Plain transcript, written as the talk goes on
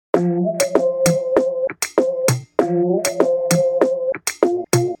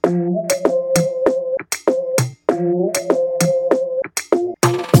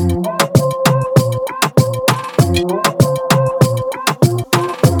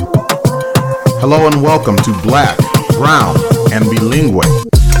Hello and welcome to Black, Brown, and Bilingue,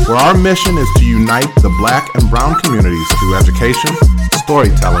 where our mission is to unite the Black and Brown communities through education,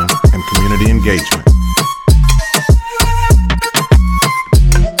 storytelling, and community engagement.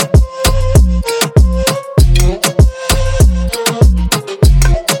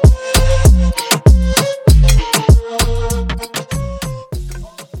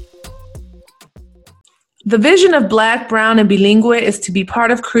 The vision of Black, Brown, and Bilingue is to be part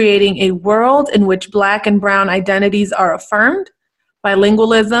of creating a world in which Black and Brown identities are affirmed,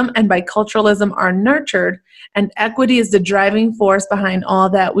 bilingualism and biculturalism are nurtured, and equity is the driving force behind all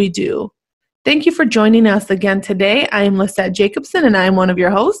that we do. Thank you for joining us again today. I am Lisette Jacobson, and I am one of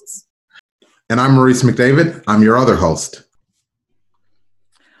your hosts. And I'm Maurice McDavid. I'm your other host.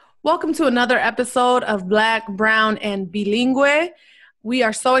 Welcome to another episode of Black, Brown, and Bilingue. We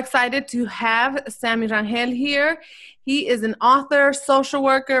are so excited to have Sammy Rangel here. He is an author, social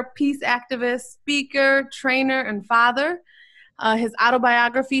worker, peace activist, speaker, trainer, and father. His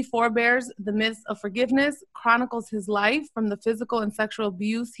autobiography, Forebears, The Myths of Forgiveness, chronicles his life from the physical and sexual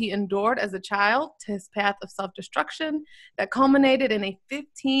abuse he endured as a child to his path of self-destruction that culminated in a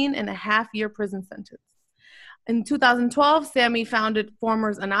 15-and-a-half-year prison sentence. In 2012, Sammy founded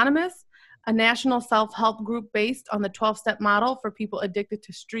Formers Anonymous, a national self-help group based on the 12-step model for people addicted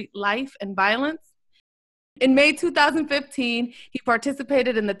to street life and violence. In May 2015, he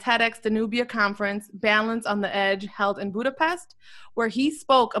participated in the TEDx Danubia conference, Balance on the Edge, held in Budapest, where he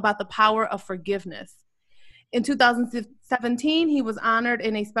spoke about the power of forgiveness. In 2017, he was honored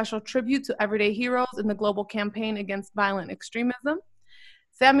in a special tribute to everyday heroes in the global campaign against violent extremism.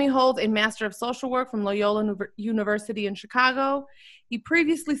 Sammy holds a Master of Social Work from Loyola University in Chicago. He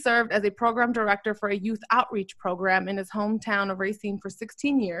previously served as a program director for a youth outreach program in his hometown of Racine for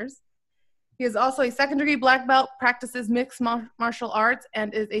 16 years. He is also a second-degree black belt, practices mixed martial arts,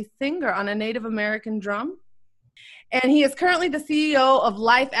 and is a singer on a Native American drum. And he is currently the CEO of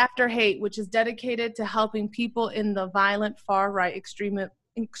Life After Hate, which is dedicated to helping people in the violent far-right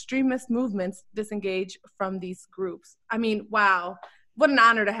extremist movements disengage from these groups. I mean, wow. What an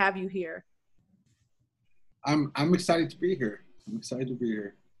honor to have you here. I'm excited to be here.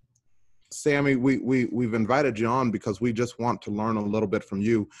 Sammy, we've invited you on because we just want to learn a little bit from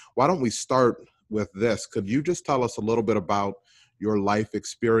you. Why don't we start with this? Could you just tell us a little bit about your life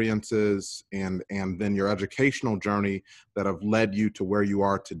experiences and then your educational journey that have led you to where you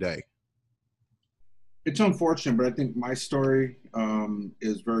are today? It's unfortunate, but I think my story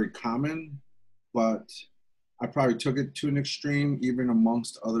is very common, but I probably took it to an extreme, even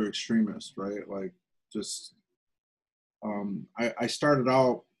amongst other extremists, right? Like just, I started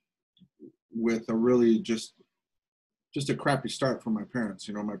out with a really just a crappy start from my parents.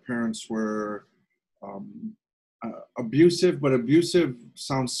 You know, my parents were abusive, but abusive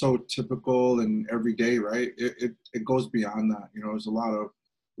sounds so typical and everyday, right? It goes beyond that. You know, there's a lot of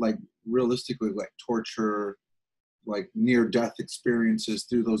like realistically like torture, like near-death experiences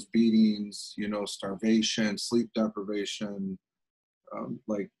through those beatings, you know, starvation, sleep deprivation,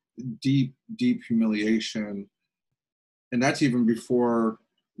 like deep humiliation. And that's even before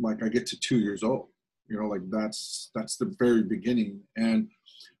like I get to 2 years old, you know, like that's the very beginning. And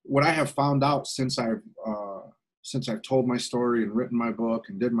what I have found out since I've told my story and written my book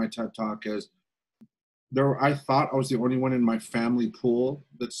and did my TED Talk is I thought I was the only one in my family pool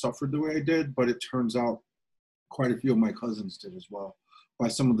that suffered the way I did, but it turns out quite a few of my cousins did as well, by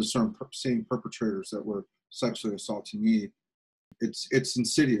some of the same perpetrators that were sexually assaulting me. It's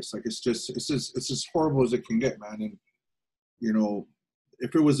insidious. Like it's as horrible as it can get, man. And you know,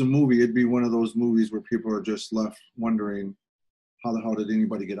 if it was a movie, it'd be one of those movies where people are just left wondering, how the hell did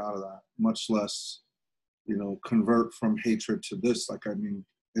anybody get out of that? Much less, you know, convert from hatred to this. Like, I mean,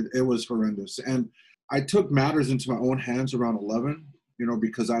 it was horrendous. And I took matters into my own hands around 11, you know,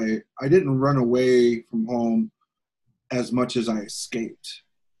 because I didn't run away from home as much as I escaped.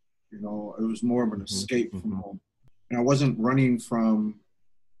 You know, it was more of an escape from home. And I wasn't running from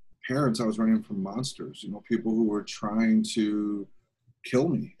parents, I was running from monsters, you know, people who were trying to kill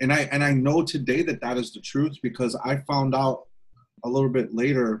me. And I know today that is the truth, because I found out a little bit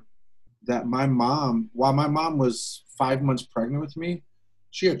later that my mom, while my mom was 5 months pregnant with me,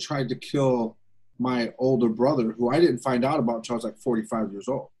 she had tried to kill my older brother, who I didn't find out about until I was like 45 years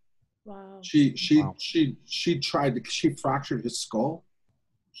old. Wow. She fractured his skull.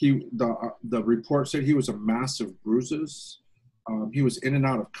 The report said he was a massive bruises. He was in and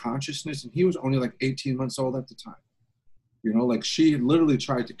out of consciousness, and he was only like 18 months old at the time. You know, like she literally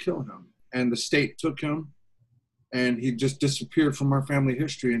tried to kill him, and the state took him, and he just disappeared from our family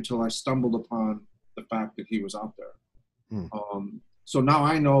history until I stumbled upon the fact that he was out there. So now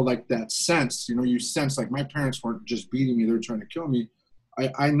I know, like, that sense, you know, you sense like my parents weren't just beating me, they were trying to kill me.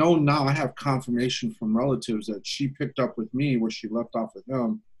 I know now, I have confirmation from relatives that she picked up with me where she left off with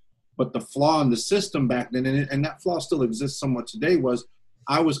him. But the flaw in the system back then, and that flaw still exists somewhat today, was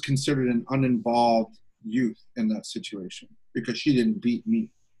I was considered an uninvolved youth in that situation because she didn't beat me.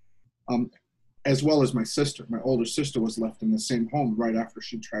 As well as my sister. My older sister was left in the same home right after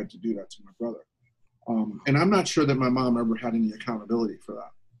she tried to do that to my brother. And I'm not sure that my mom ever had any accountability for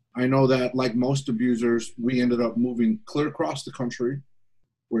that. I know that, like most abusers, we ended up moving clear across the country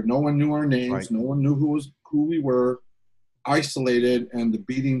where no one knew our names, right. No one knew who we were, isolated, and the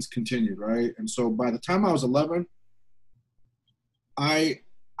beatings continued, right? And so by the time I was 11, I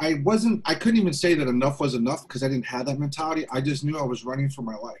couldn't even say that enough was enough because I didn't have that mentality. I just knew I was running for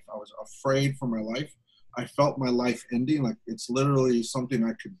my life. I was afraid for my life. I felt my life ending. Like, it's literally something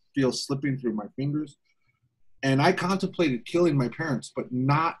I could feel slipping through my fingers. And I contemplated killing my parents, but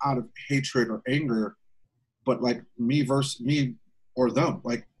not out of hatred or anger, but like me versus me or them.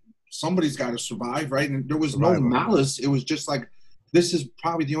 Like, somebody's got to survive, right? And there was no malice. It was just like, this is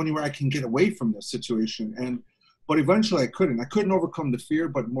probably the only way I can get away from this situation. But eventually I couldn't. I couldn't overcome the fear,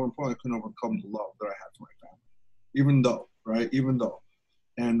 but more importantly, I couldn't overcome the love that I had for my family. Even though.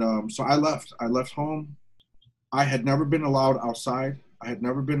 And so I left home. I had never been allowed outside. I had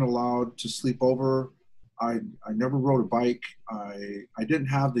never been allowed to sleep over. I never rode a bike. I didn't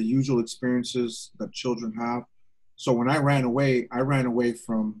have the usual experiences that children have. So when I ran away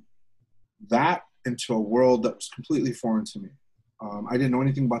from that into a world that was completely foreign to me. I didn't know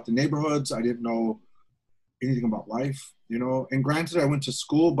anything about the neighborhoods. I didn't know anything about life, you know. And granted, I went to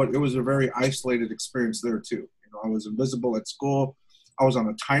school, but it was a very isolated experience there too. You know, I was invisible at school. I was on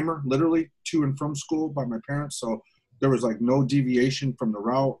a timer, literally, to and from school by my parents. So there was like no deviation from the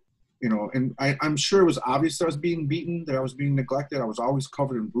route, you know. And I'm sure it was obvious that I was being beaten, that I was being neglected. I was always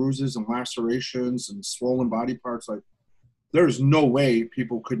covered in bruises and lacerations and swollen body parts. Like, there's no way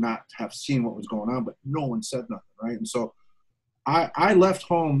people could not have seen what was going on, but no one said nothing, right? And so I left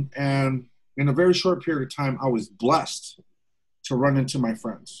home, and in a very short period of time, I was blessed to run into my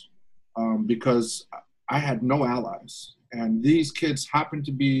friends because I had no allies. And these kids happened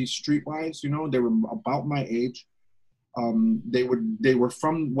to be streetwise, you know. They were about my age. They were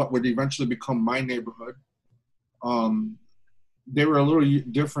from what would eventually become my neighborhood. They were a little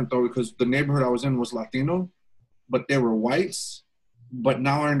different, though, because the neighborhood I was in was Latino, but they were whites. But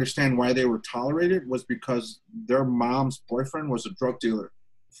now I understand why they were tolerated was because their mom's boyfriend was a drug dealer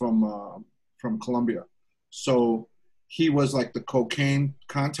from Colombia. So he was like the cocaine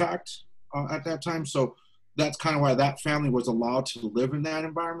contact at that time. So that's kind of why that family was allowed to live in that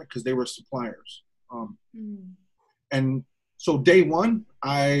environment, because they were suppliers. And so day one,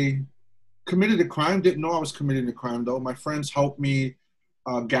 I committed a crime. Didn't know I was committing a crime, though. My friends helped me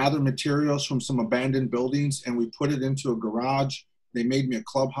gather materials from some abandoned buildings, and we put it into a garage. They made me a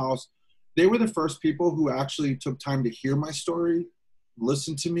clubhouse. They were the first people who actually took time to hear my story,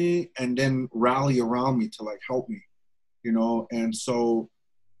 listen to me, and then rally around me to like help me, you know. And so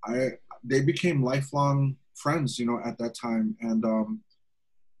they became lifelong friends, you know, at that time. And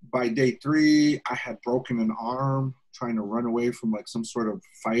by day 3, I had broken an arm trying to run away from like some sort of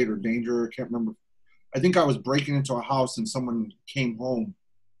fight or danger. I can't remember. I think I was breaking into a house and someone came home,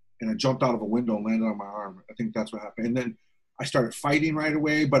 and I jumped out of a window and landed on my arm. I think that's what happened. And then I started fighting right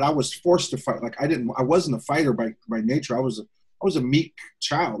away, but I was forced to fight. Like, I wasn't a fighter by nature. I was a meek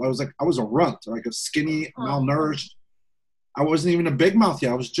child. I was a runt, like a skinny, malnourished. I wasn't even a big mouth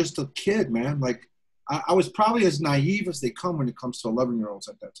yet. I was just a kid, man. Like, I was probably as naive as they come when it comes to 11-year-olds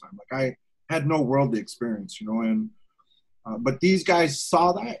at that time. Like, I had no worldly experience, you know. And but these guys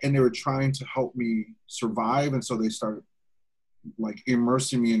saw that, and they were trying to help me survive. And so they started like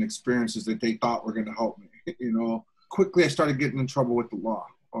immersing me in experiences that they thought were going to help me, you know. Quickly, I started getting in trouble with the law,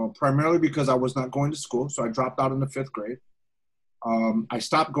 primarily because I was not going to school. So I dropped out in the 5th grade. I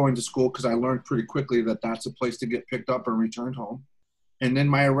stopped going to school because I learned pretty quickly that that's a place to get picked up and returned home. And then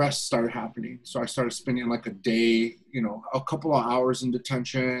my arrests started happening. So I started spending like a day, you know, a couple of hours in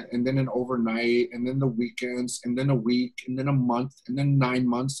detention, and then an overnight, and then the weekends, and then a week, and then a month, and then 9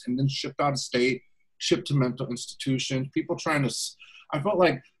 months, and then shipped out of state, shipped to mental institutions. People trying to, I felt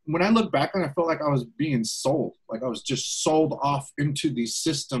like, when I look back on it, I felt like I was being sold. Like I was just sold off into these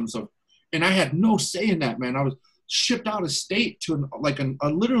systems of, and I had no say in that, man. I was shipped out of state to a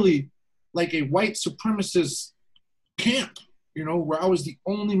literally like a white supremacist camp, you know, where I was the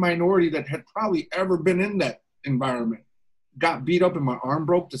only minority that had probably ever been in that environment. Got beat up and my arm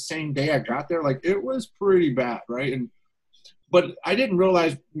broke the same day I got there. Like, it was pretty bad, right? But I didn't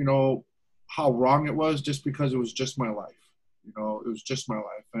realize, you know, how wrong it was just because it was just my life. You know, it was just my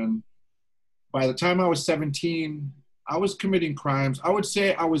life. And by the time I was 17, I was committing crimes. I would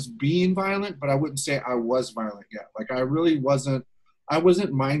say I was being violent, but I wouldn't say I was violent yet. Like, I really wasn't, I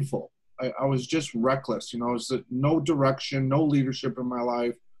wasn't mindful. I was just reckless. You know, it was no direction, no leadership in my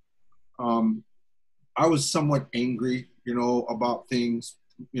life. I was somewhat angry, you know, about things,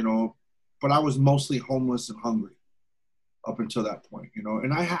 you know, but I was mostly homeless and hungry up until that point, you know.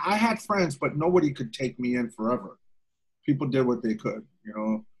 And I had friends, but nobody could take me in forever. People did what they could, you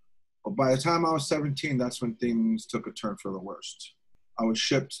know. But by the time I was 17, that's when things took a turn for the worst. I was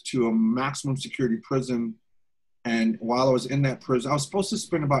shipped to a maximum security prison. And while I was in that prison, I was supposed to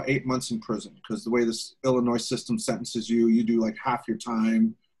spend about 8 months in prison, because the way this Illinois system sentences you, you do like half your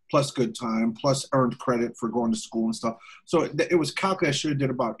time, plus good time, plus earned credit for going to school and stuff. So it was calculated. I should have did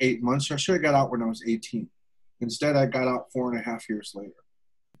about 8 months. I should have got out when I was 18. Instead, I got out 4.5 years later.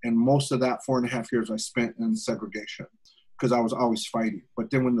 And most of that 4.5 years I spent in segregation, because I was always fighting. But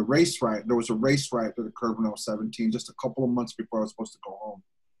then when there was a race riot that occurred when I was 17, just a couple of months before I was supposed to go home.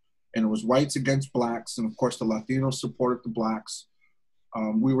 And it was whites against blacks. And of course, the Latinos supported the blacks.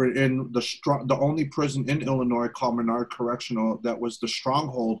 We were in the only prison in Illinois called Menard Correctional that was the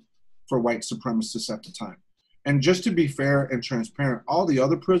stronghold for white supremacists at the time. And just to be fair and transparent, all the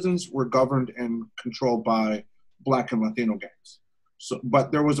other prisons were governed and controlled by Black and Latino gangs. So,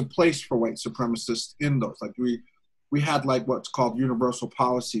 but there was a place for white supremacists in those. Like we had like what's called universal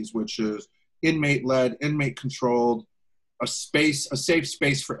policies, which is inmate-led, inmate-controlled, a safe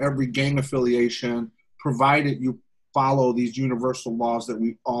space for every gang affiliation, provided you follow these universal laws that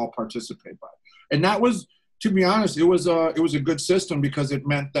we all participate by. And that was, to be honest, it was a good system, because it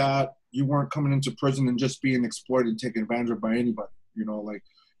meant that you weren't coming into prison and just being exploited, taken advantage of by anybody. You know, like,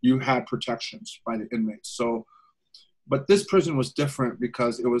 you had protections by the inmates. So, but this prison was different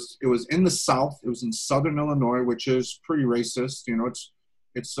because it was in the South. It was in Southern Illinois, which is pretty racist. You know,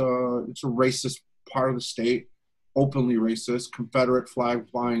 it's a racist part of the state. Openly racist, Confederate flag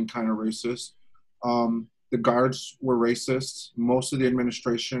flying kind of racist. The guards were racist. Most of the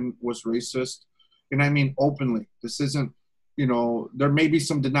administration was racist. And I mean openly. This isn't, you know, there may be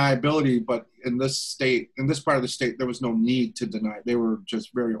some deniability, but in this part of the state, there was no need to deny it. They were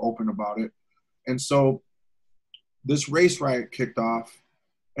just very open about it. And so this race riot kicked off.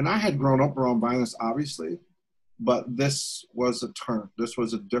 And I had grown up around violence, obviously, but this was a turn. This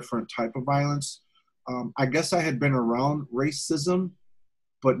was a different type of violence. I guess I had been around racism,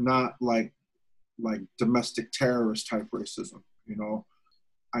 but not like domestic terrorist type racism. You know,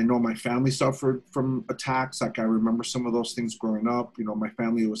 I know my family suffered from attacks. Like, I remember some of those things growing up. You know, my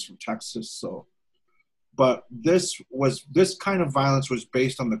family was from Texas. So, but this kind of violence was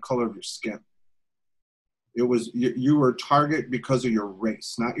based on the color of your skin. It was, you were a target because of your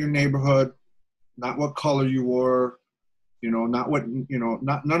race, not your neighborhood, not what color you wore. You know, not what, you know,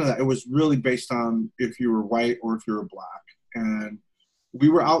 none of that. It was really based on if you were white or if you were black. And we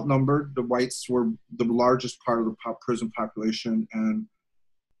were outnumbered. The whites were the largest part of the prison population. And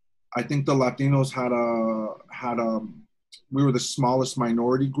I think the Latinos we were the smallest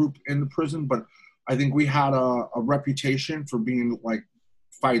minority group in the prison, but I think we had a reputation for being like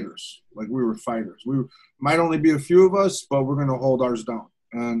fighters. Like, we were fighters. We might only be a few of us, but we're going to hold ours down.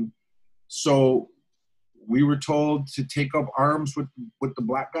 And so we were told to take up arms with the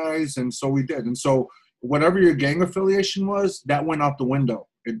black guys, and so we did. And so whatever your gang affiliation was, that went out the window,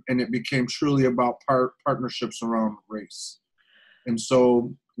 and it became truly about partnerships around race. And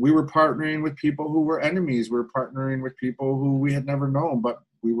so we were partnering with people who were enemies. We were partnering with people who we had never known, but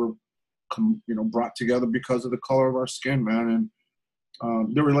we were, you know, brought together because of the color of our skin, man.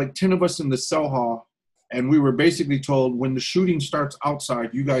 And there were like 10 of us in the cell hall. And we were basically told, when the shooting starts outside,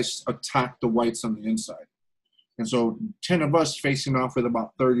 you guys attack the whites on the inside. And so 10 of us facing off with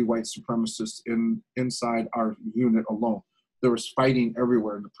about 30 white supremacists inside our unit alone. There was fighting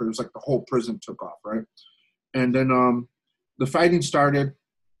everywhere in the prison. It was like the whole prison took off, right? And then the fighting started.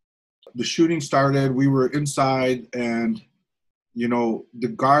 The shooting started. We were inside, and, you know, the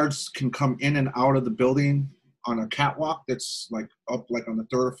guards can come in and out of the building on a catwalk that's like up like on the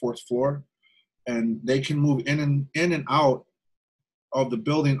 3rd or 4th floor. And they can move in and out of the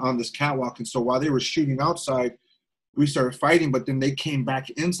building on this catwalk. And so while they were shooting outside, we started fighting, but then they came back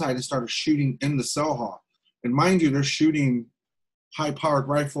inside and started shooting in the cell hall. And mind you, they're shooting high-powered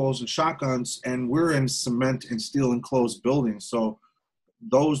rifles and shotguns, and we're in cement and steel enclosed buildings. So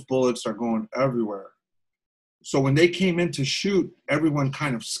those bullets are going everywhere. So when they came in to shoot, everyone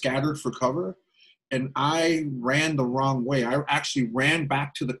kind of scattered for cover. And I ran the wrong way. I actually ran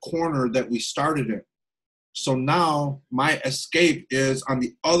back to the corner that we started in. So now my escape is on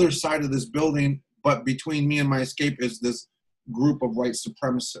the other side of this building, but between me and my escape is this group of white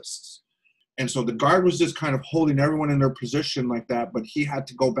supremacists. And so the guard was just kind of holding everyone in their position like that, but he had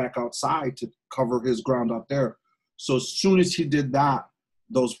to go back outside to cover his ground out there. So as soon as he did that,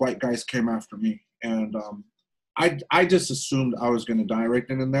 those white guys came after me. And I just assumed I was going to die right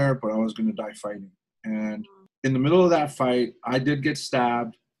then and there, but I was going to die fighting. And in the middle of that fight, I did get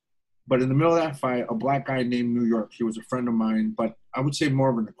stabbed. But in the middle of that fight, a black guy named New York, he was a friend of mine, but I would say more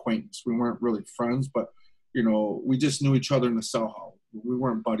of an acquaintance. We weren't really friends, but, you know, we just knew each other in the cell hall. We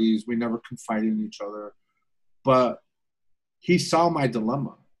weren't buddies. We never confided in each other. But he saw my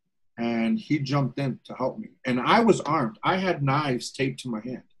dilemma, and he jumped in to help me. And I was armed. I had knives taped to my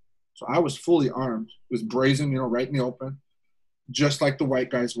hand. So I was fully armed. It was brazen, you know, right in the open, just like the white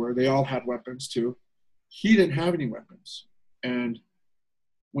guys were. They all had weapons, too. He didn't have any weapons. And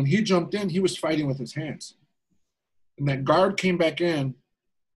when he jumped in, he was fighting with his hands. And that guard came back in,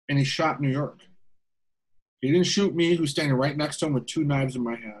 and he shot New York. He didn't shoot me, who's standing right next to him with 2 knives in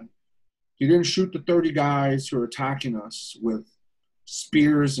my hand. He didn't shoot the 30 guys who were attacking us with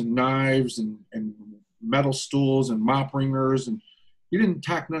spears and knives and metal stools and mop ringers. And he didn't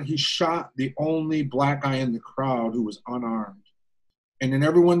attack none. He shot the only black guy in the crowd who was unarmed. And then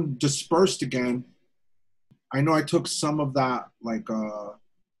everyone dispersed again. I know I took some of that, like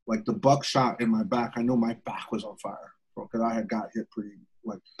the buckshot in my back. I know my back was on fire because I had got hit pretty,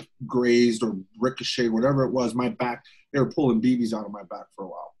 like grazed or ricochet, whatever it was. My back, they were pulling BBs out of my back for a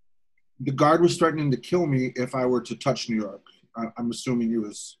while. The guard was threatening to kill me if I were to touch New York. I'm assuming he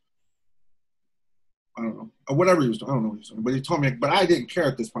was, I don't know, whatever he was doing. I don't know what he was doing, but he told me, but I didn't care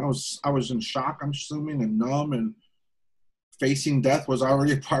at this point. I was in shock, I'm assuming, and numb, and facing death was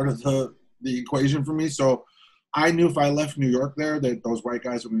already a part of the equation for me. So I knew if I left New York there, that those white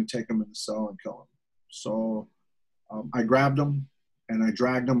guys were going to take him in the cell and kill him. So I grabbed him and I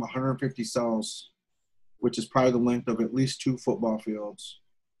dragged him 150 cells, which is probably the length of at least 2 football fields,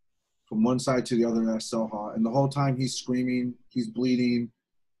 from one side to the other of that cell hall. And the whole time he's screaming, he's bleeding,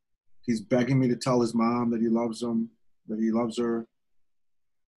 he's begging me to tell his mom that he loves him, that he loves her.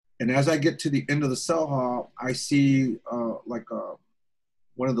 And as I get to the end of the cell hall, I see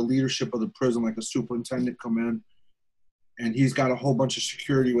one of the leadership of the prison, like a superintendent, come in, and he's got a whole bunch of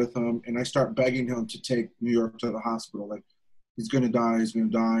security with him. And I start begging him to take New York to the hospital. Like, he's going to die, he's going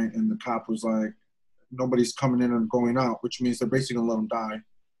to die. And the cop was like, nobody's coming in and going out, which means they're basically going to let him die.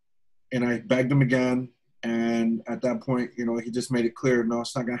 And I begged him again. And at that point, you know, he just made it clear, no,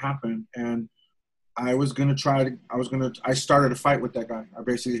 it's not going to happen. And I started a fight with that guy. I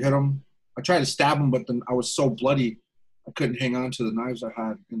basically hit him. I tried to stab him, but then I was so bloody, I couldn't hang on to the knives I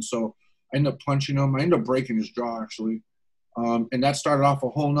had. And so I ended up punching him. I ended up breaking his jaw, actually. And that started off a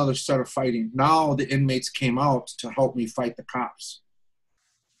whole nother set of fighting. Now the inmates came out to help me fight the cops.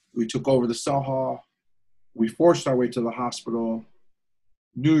 We took over the cell hall. We forced our way to the hospital.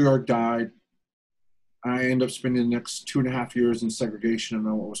 New York died. I ended up spending the next 2.5 years in segregation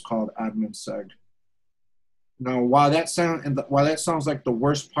and what was called admin seg. Now, while that sounds like the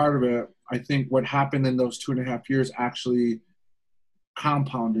worst part of it, I think what happened in those 2.5 years actually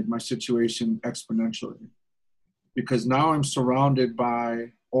compounded my situation exponentially, because now I'm surrounded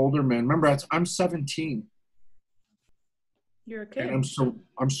by older men. Remember, I'm 17. You're a kid. And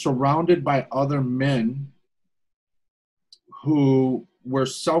I'm surrounded by other men who were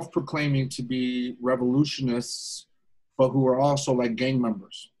self-proclaiming to be revolutionists, but who were also like gang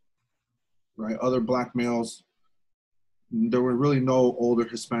members, right? Other black males. There were really no older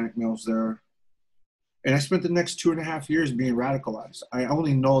Hispanic males there. And I spent the next 2.5 years being radicalized. I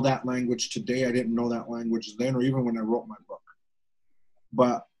only know that language today. I didn't know that language then, or even when I wrote my book.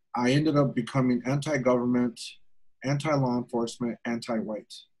 But I ended up becoming anti-government, anti-law enforcement,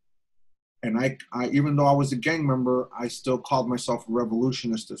 anti-white. And I, even though I was a gang member, I still called myself a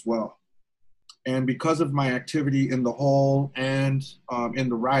revolutionist as well. And because of my activity in the hole and in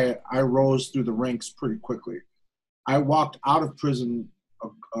the riot, I rose through the ranks pretty quickly. I walked out of prison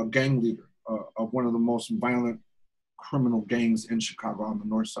a gang leader of one of the most violent criminal gangs in Chicago on the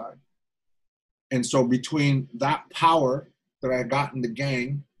north side. And so between that power that I got in the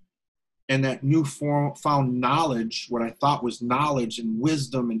gang and that newfound knowledge, what I thought was knowledge and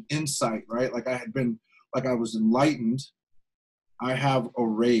wisdom and insight, right? Like I was enlightened, I have a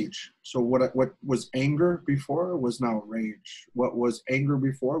rage. So what was anger before was now rage. What was anger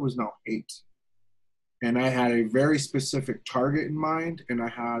before was now hate. And I had a very specific target in mind, and I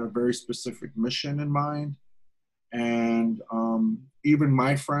had a very specific mission in mind. And even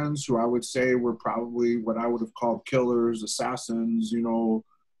my friends, who I would say were probably what I would have called killers, assassins, you know,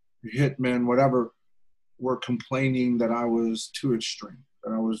 hitmen, whatever, were complaining that I was too extreme,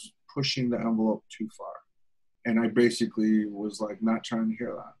 that I was pushing the envelope too far. And I basically was like not trying to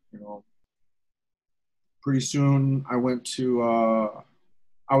hear that, you know. Pretty soon I went to,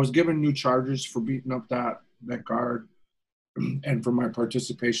 I was given new charges for beating up that guard and for my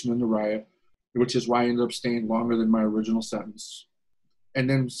participation in the riot, which is why I ended up staying longer than my original sentence. And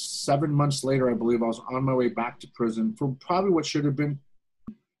then 7 months later, I believe I was on my way back to prison for probably what should have been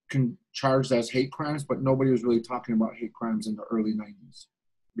charged as hate crimes, but nobody was really talking about hate crimes in the early 90s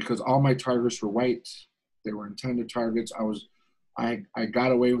because all my targets were white. They were intended targets. I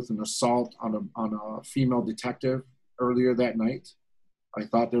got away with an assault on a female detective earlier that night. I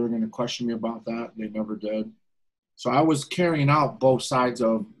thought they were going to question me about that. They never did. So I was carrying out both sides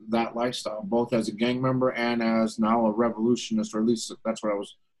of that lifestyle, both as a gang member and as now a revolutionist, or at least that's what I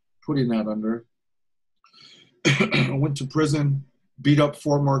was putting that under. I went to prison, beat up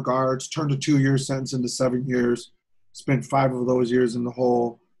 4 more guards, turned a 2-year sentence into 7 years, spent 5 of those years in the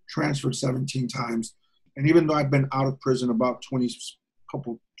hole, transferred 17 times. And even though I've been out of prison about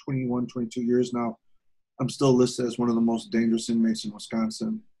 21, 22 years now, I'm still listed as one of the most dangerous inmates in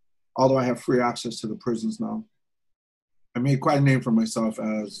Wisconsin, although I have free access to the prisons now. I made quite a name for myself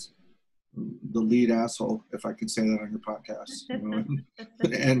as the lead asshole, if I can say that on your podcast. You know?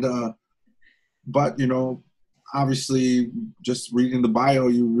 And, but, you know, obviously just reading the bio,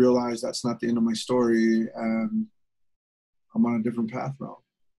 you realize that's not the end of my story, and I'm on a different path now.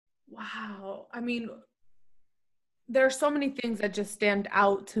 Wow. I mean, there are so many things that just stand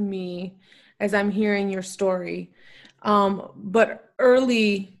out to me as I'm hearing your story. But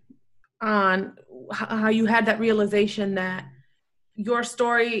early on, how you had that realization that your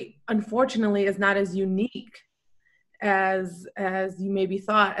story, unfortunately, is not as unique as you maybe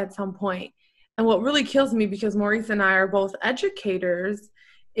thought at some point. And what really kills me, because Maurice and I are both educators,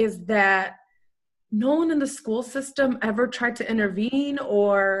 is that no one in the school system ever tried to intervene,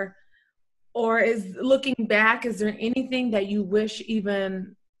 or is, looking back, is there anything that you wish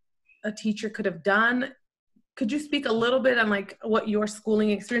even a teacher could have done? Could you speak a little bit on like what your schooling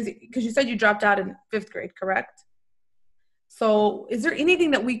experience, because you said you dropped out in 5th grade, correct? So is there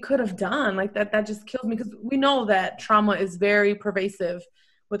anything that we could have done like that? That just kills me, because we know that trauma is very pervasive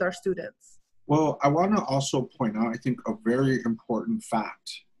with our students. Well, I want to also point out, I think a very important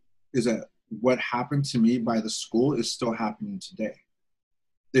fact is that what happened to me by the school is still happening today.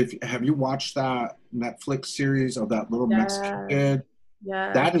 Have you watched that Netflix series of that little Mexican kid?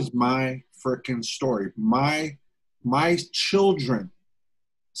 Yeah. That is my freaking story. My children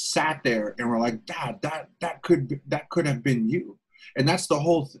sat there and were like, Dad, that could have been you. And that's the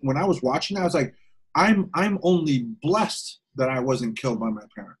whole when I was watching that, I was like, I'm only blessed that I wasn't killed by my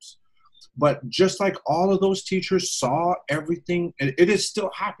parents. But just like all of those teachers saw everything, and it is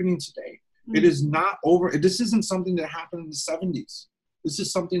still happening today. Mm-hmm. It is not over. This isn't something that happened in the 70s. This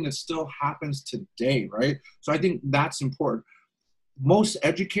is something that still happens today, right? So I think that's important. Most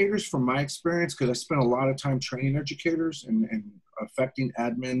educators, from my experience, because I spent a lot of time training educators and affecting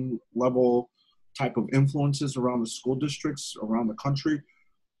admin level type of influences around the school districts around the country,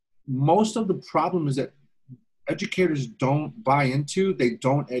 most of the problem is that educators don't buy into, they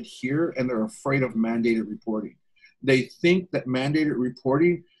don't adhere, and they're afraid of mandated reporting. They think that mandated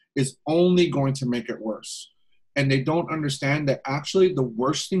reporting is only going to make it worse. And they don't understand that actually the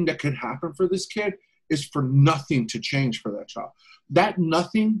worst thing that could happen for this kid is for nothing to change for that child. That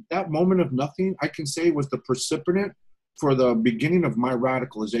nothing, that moment of nothing, I can say was the precipitant for the beginning of my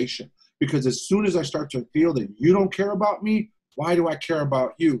radicalization. Because as soon as I start to feel that you don't care about me, why do I care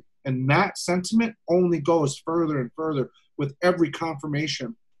about you? And that sentiment only goes further and further with every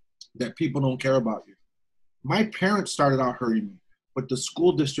confirmation that people don't care about you. My parents started out hurting me, but the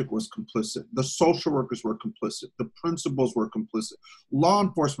school district was complicit. The social workers were complicit. The principals were complicit. Law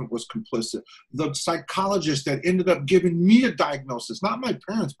enforcement was complicit. The psychologist that ended up giving me a diagnosis, not my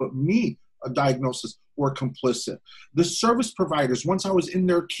parents, but me a diagnosis, were complicit. The service providers, once I was in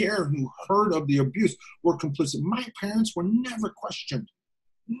their care, who heard of the abuse, were complicit. My parents were never questioned,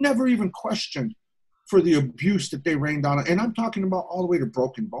 never even questioned for the abuse that they rained on. And I'm talking about all the way to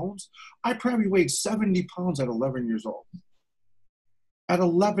broken bones. I probably weighed 70 pounds at 11 years old. At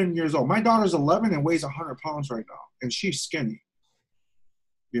 11 years old. My daughter's 11 and weighs 100 pounds right now, and she's skinny.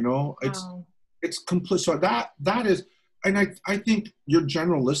 You know, it's complete. So that is, and I think your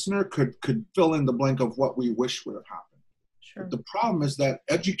general listener could fill in the blank of what we wish would have happened. Sure. But the problem is that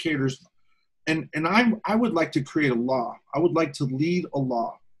educators, and I would like to create a law. I would like to lead a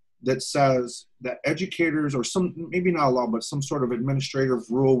law that says that educators, or some, maybe not a law, but some sort of administrative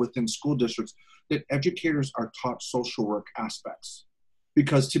rule within school districts, that educators are taught social work aspects.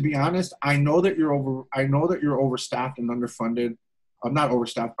 Because to be honest, I know that you're overstaffed and underfunded. not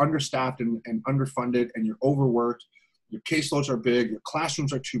overstaffed, understaffed and underfunded, and you're overworked. Your caseloads are big. Your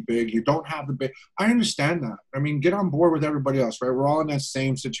classrooms are too big. You don't have the big. I understand that. I mean, get on board with everybody else, right? We're all in that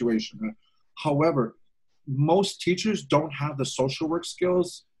same situation. Right? However, most teachers don't have the social work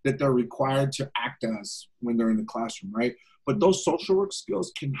skills that they're required to act as when they're in the classroom, right? But those social work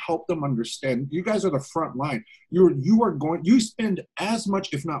skills can help them understand. You guys are the front line. You spend as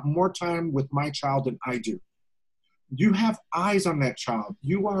much, if not more time with my child than I do. You have eyes on that child.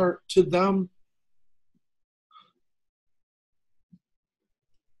 You are, to them,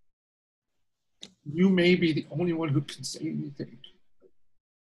 you may be the only one who can say anything.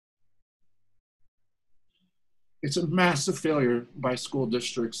 It's a massive failure by school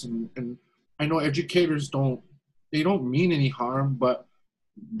districts. And I know educators don't mean any harm, but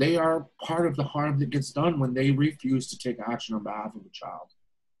they are part of the harm that gets done when they refuse to take action on behalf of a child.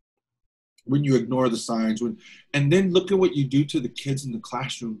 When you ignore the signs, and then look at what you do to the kids in the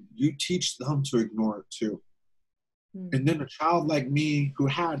classroom. You teach them to ignore it too. And then a child like me, who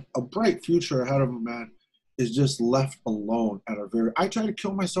had a bright future ahead of him, man, is just left alone I tried to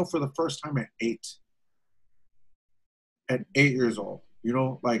kill myself for the first time at 8. At 8 years old, you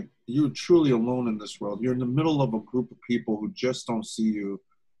know, like, you're truly alone in this world. You're in the middle of a group of people who just don't see you,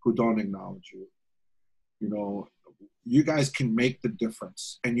 who don't acknowledge you. You know, you guys can make the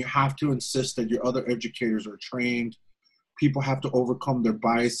difference, and you have to insist that your other educators are trained. People have to overcome their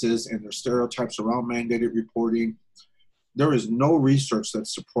biases and their stereotypes around mandated reporting. There is no research that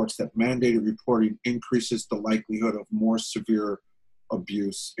supports that mandated reporting increases the likelihood of more severe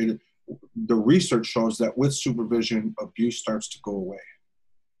abuse. The research shows that with supervision, abuse starts to go away.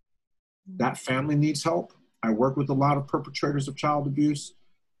 That family needs help. I work with a lot of perpetrators of child abuse.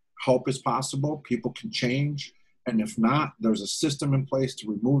 Help is possible. People can change. And if not, there's a system in place to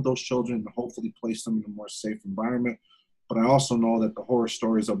remove those children and hopefully place them in a more safe environment. But I also know that the horror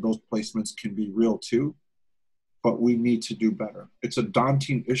stories of those placements can be real too. But we need to do better. It's a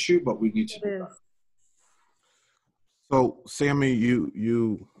daunting issue, but we need to do better. So, Sammy,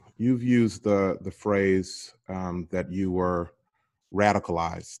 you've used the phrase that you were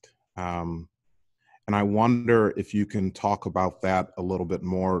radicalized. And I wonder if you can talk about that a little bit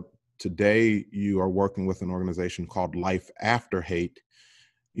more. Today, you are working with an organization called Life After Hate.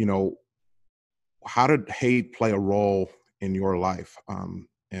 You know, how did hate play a role in your life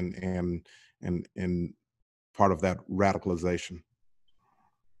and part of that radicalization?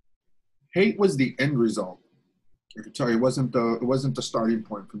 Hate was the end result. I can tell you, it wasn't the starting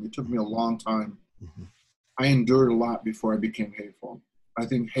point for me. It took me a long time. Mm-hmm. I endured a lot before I became hateful. I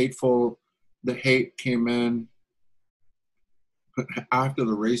think the hate came in after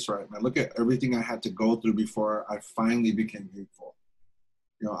the race riot. Man, look at everything I had to go through before I finally became hateful.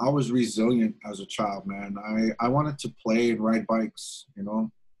 You know, I was resilient as a child, man. I wanted to play and ride bikes, you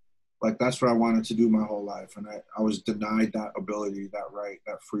know. Like, that's what I wanted to do my whole life. And I was denied that ability, that right,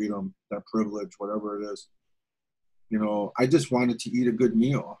 that freedom, that privilege, whatever it is. You know, I just wanted to eat a good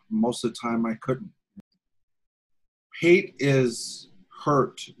meal. Most of the time I couldn't. Hate is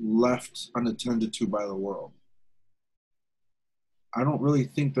hurt left unattended to by the world. I don't really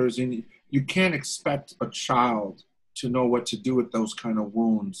think you can't expect a child to know what to do with those kind of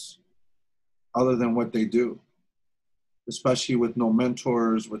wounds other than what they do. Especially with no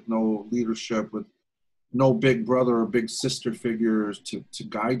mentors, with no leadership, with no big brother or big sister figures to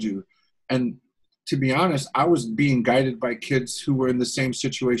guide you. And to be honest, I was being guided by kids who were in the same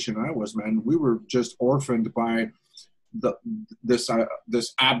situation I was, man. We were just orphaned by this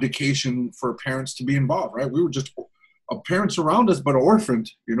abdication for parents to be involved, right? We were just parents around us, but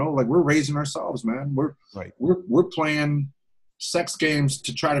orphaned, you know, like, we're raising ourselves, man. We're playing sex games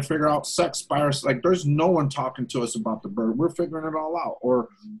to try to figure out sex by ourselves. Like, there's no one talking to us about the bird. We're figuring it all out, or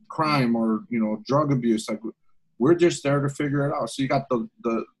crime, or, you know, drug abuse. Like, we're just there to figure it out. So you got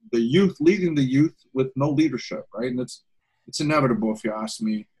the youth leading the youth with no leadership, right? And it's inevitable, if you ask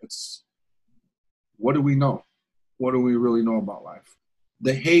me. It's, what do we know? What do we really know about life?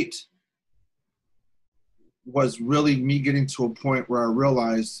 The hate was really me getting to a point where I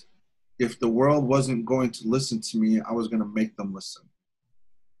realized if the world wasn't going to listen to me, I was going to make them listen.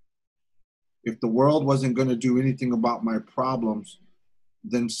 If the world wasn't going to do anything about my problems,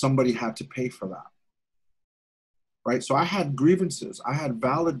 then somebody had to pay for that. Right? So I had grievances. I had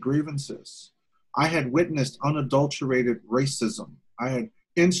valid grievances. I had witnessed unadulterated racism. I had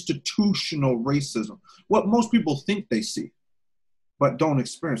institutional racism. What most people think they see, but don't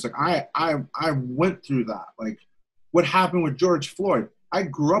experience. Like, I went through that. Like, what happened with George Floyd, I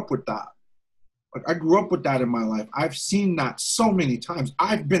grew up with that. Like, I grew up with that in my life. I've seen that so many times.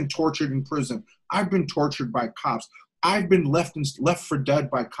 I've been tortured in prison. I've been tortured by cops. I've been left for dead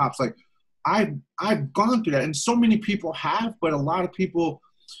by cops. Like I've gone through that, and so many people have, but a lot of people,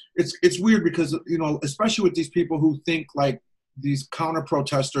 it's weird because, you know, especially with these people who think like these counter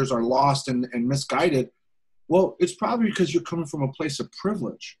protesters are lost and misguided. Well, it's probably because you're coming from a place of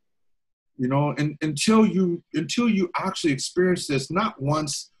privilege, you know, and until you actually experience this, not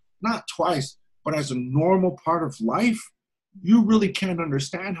once, not twice, but as a normal part of life, you really can't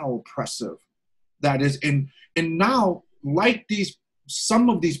understand how oppressive that is. And now, like some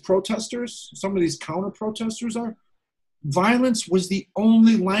of these protesters, some of these counter protesters violence was the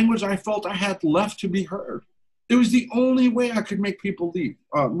only language I felt I had left to be heard. It was the only way I could make people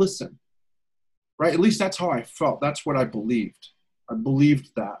listen, right? At least that's how I felt. That's what I believed. I believed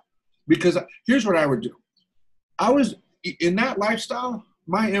that. Because here's what I would do. I was, in that lifestyle,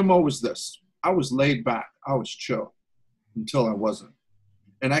 my MO was this. I was laid back. I was chill until I wasn't.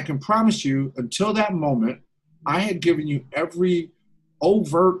 And I can promise you, until that moment, I had given you every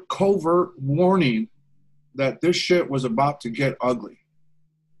overt, covert warning that this shit was about to get ugly.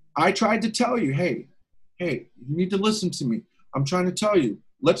 I tried to tell you, hey, you need to listen to me. I'm trying to tell you,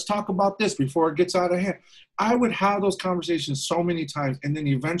 let's talk about this before it gets out of hand. I would have those conversations so many times, and then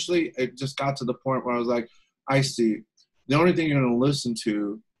eventually it just got to the point where I was like, I see. The only thing you're going to listen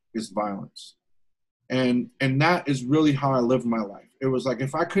to is violence. And that is really how I live my life. It was like,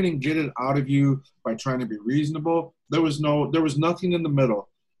 if I couldn't get it out of you by trying to be reasonable, there was nothing in the middle.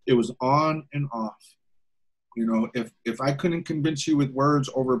 It was on and off. You know, if I couldn't convince you with words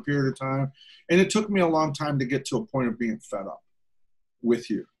over a period of time, and it took me a long time to get to a point of being fed up with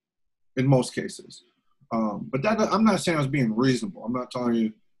you, in most cases. But that, I'm not saying I was being reasonable. I'm not telling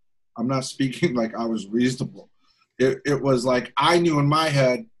you, I'm not speaking like I was reasonable. It was like, I knew in my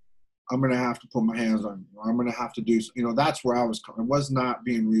head, I'm going to have to put my hands on you. I'm going to have to do, you know, that's where I was coming. I was not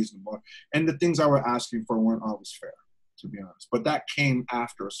being reasonable. And the things I were asking for weren't always fair, to be honest. But that came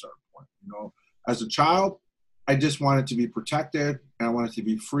after a certain point. You know, as a child, I just wanted to be protected, and I wanted to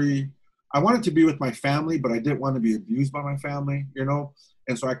be free. I wanted to be with my family, but I didn't want to be abused by my family, you know?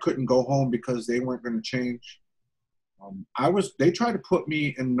 And so I couldn't go home because they weren't going to change. They tried to put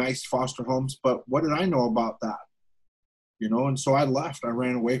me in nice foster homes, but what did I know about that? You know, and so I left. I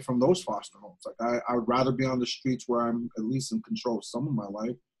ran away from those foster homes. Like I'd rather be on the streets where I'm at least in control of some of my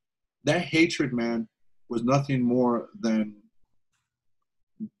life. That hatred, man, was nothing more than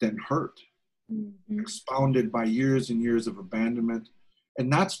hurt, expounded by years and years of abandonment.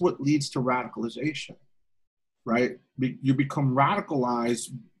 And that's what leads to radicalization, right? You become radicalized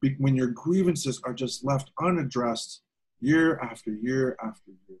when your grievances are just left unaddressed year after year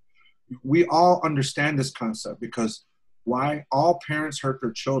after year. We all understand this concept because why? All parents hurt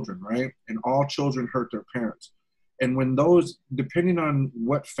their children, right? And all children hurt their parents. And when those, depending on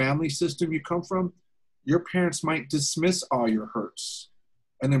what family system you come from, your parents might dismiss all your hurts.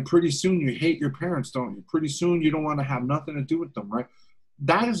 And then pretty soon you hate your parents, don't you? Pretty soon you don't want to have nothing to do with them, right?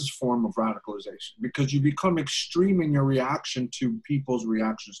 That is a form of radicalization because you become extreme in your reaction to people's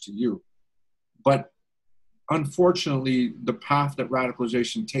reactions to you. But unfortunately, the path that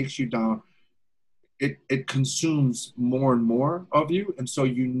radicalization takes you down, it consumes more and more of you. And so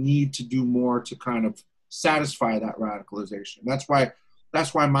you need to do more to kind of satisfy that radicalization. That's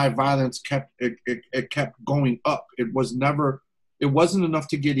why my violence kept going up. It wasn't enough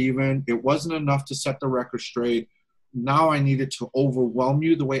to get even. It wasn't enough to set the record straight. Now I needed to overwhelm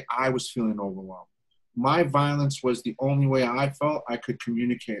you the way I was feeling overwhelmed. My violence was the only way I felt I could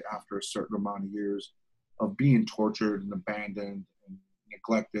communicate after a certain amount of years of being tortured and abandoned and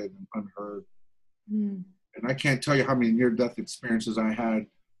neglected and unheard. And I can't tell you how many near-death experiences I had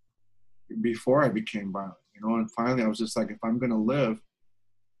before I became violent, you know, and finally I was just like, if I'm going to live,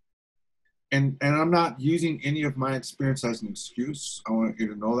 and I'm not using any of my experience as an excuse. I want you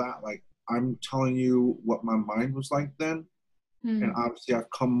to know that, like, I'm telling you what my mind was like then. And obviously I've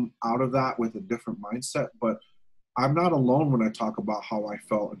come out of that with a different mindset, but I'm not alone when I talk about how I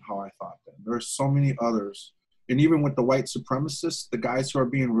felt and how I thought then. There are so many others. And even with the white supremacists, the guys who are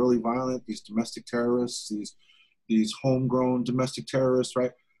being really violent, these domestic terrorists, these homegrown domestic terrorists,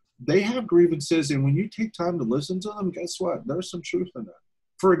 right? They have grievances, and when you take time to listen to them, guess what? There's some truth in that.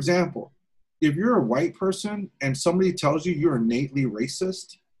 For example, if you're a white person and somebody tells you you're innately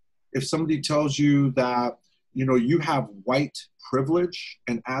racist, if somebody tells you that, you know, you have white privilege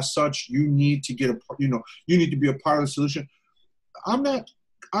and as such you need to you need to be a part of the solution, I'm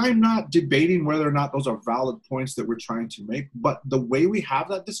not debating whether or not those are valid points that we're trying to make, but the way we have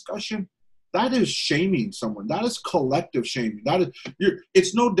that discussion, that is shaming someone. That is collective shaming.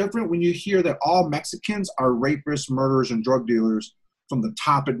 It's no different when you hear that all Mexicans are rapists, murderers, and drug dealers from the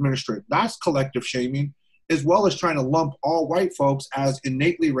top administrator. That's collective shaming. as well as trying to lump all white folks as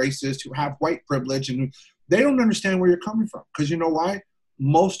innately racist who have white privilege. And they don't understand where you're coming from. Because you know why?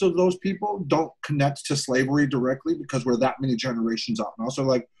 Most of those people don't connect to slavery directly because we're that many generations up. And also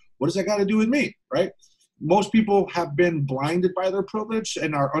like, what does that got to do with me, right? Most people have been blinded by their privilege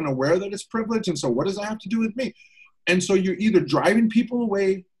and are unaware that it's privilege. And so what does that have to do with me? And so you're either driving people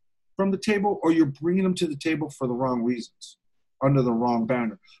away from the table or you're bringing them to the table for the wrong reasons, under the wrong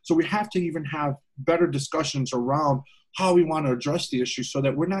banner. So we have to even have better discussions around how we want to address the issue so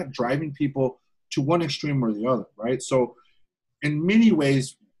that we're not driving people to one extreme or the other, right? So in many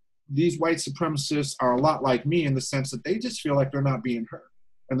ways, these white supremacists are a lot like me in the sense that they just feel like they're not being heard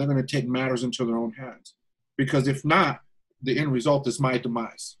and they're going to take matters into their own hands. Because if not, the end result is my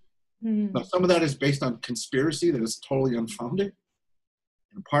demise. Mm-hmm. Now, some of that is based on conspiracy that is totally unfounded.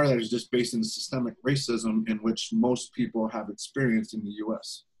 And part of that is just based in the systemic racism in which most people have experienced in the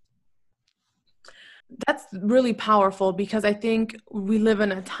US. That's really powerful because I think we live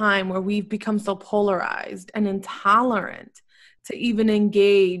in a time where we've become so polarized and intolerant to even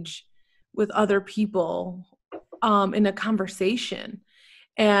engage with other people in a conversation.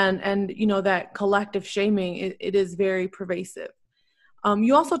 And you know, that collective shaming, it is very pervasive.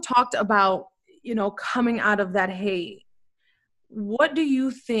 You also talked about, you know, coming out of that hate. What do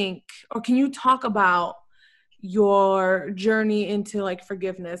you think, or can you talk about your journey into like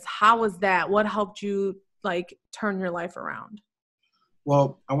forgiveness? How was that? What helped you like turn your life around?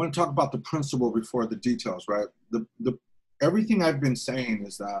 Well, I want to talk about the principle before the details, right? Everything I've been saying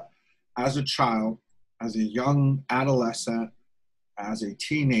is that as a child, as a young adolescent, as a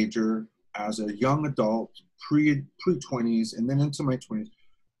teenager, as a young adult, pre-20s, and then into my 20s,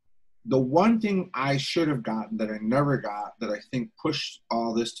 the one thing I should have gotten that I never got, that I think pushed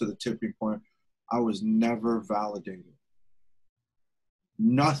all this to the tipping point, I was never validated.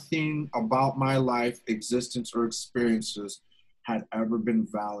 Nothing about my life, existence, or experiences had ever been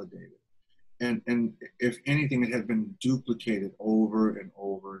validated. And if anything, it had been duplicated over and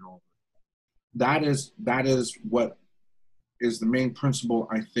over and over. That is what is the main principle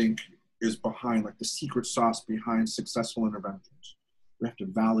I think is behind, like the secret sauce behind successful interventions. We have to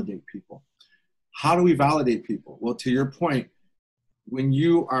validate people. How do we validate people? Well, to your point, when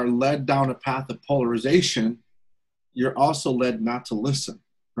you are led down a path of polarization, you're also led not to listen,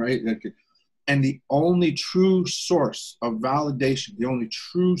 right? And the only true source of validation, the only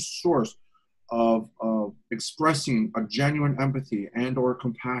true source of expressing a genuine empathy and or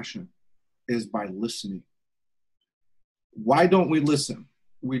compassion is by listening. Why don't we listen?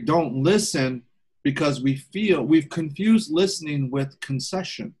 We don't listen because we feel we've confused listening with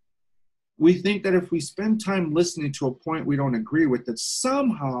concession. We think that if we spend time listening to a point we don't agree with, that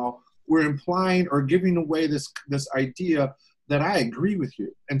somehow we're implying or giving away this idea that I agree with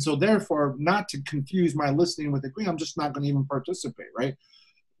you. And so therefore, not to confuse my listening with agreeing, I'm just not going to even participate, right?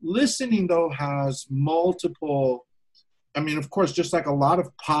 Listening, though, has multiple, I mean, of course, just like a lot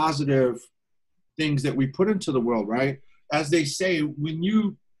of positive things that we put into the world, right? As they say, when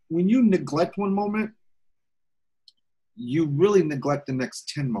you neglect one moment, you really neglect the next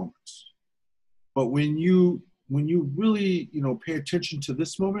 10 moments. But when you really, pay attention to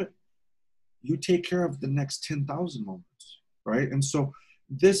this moment, you take care of the next 10,000 moments, right? And so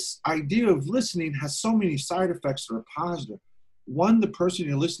this idea of listening has so many side effects that are positive. One, the person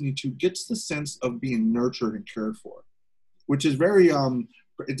you're listening to gets the sense of being nurtured and cared for, which is very,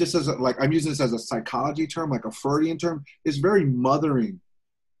 it just says, like, I'm using this as a psychology term, like a Freudian term. It's very mothering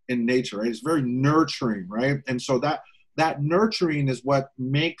in nature, right? It's very nurturing, right? And so that nurturing is what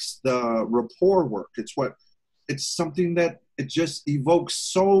makes the rapport work. It's something that it just evokes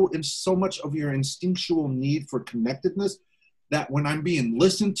so much of your instinctual need for connectedness that when I'm being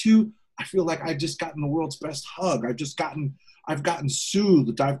listened to, I feel like I've just gotten the world's best hug. I've gotten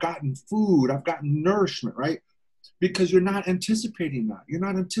soothed. I've gotten food. I've gotten nourishment, right? Because you're not anticipating that. You're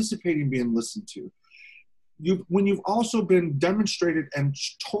not anticipating being listened to. When you've also been demonstrated and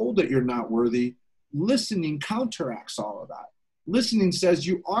told that you're not worthy, listening counteracts all of that. Listening says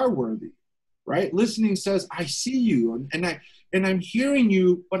you are worthy, right? Listening says, I see you and I'm hearing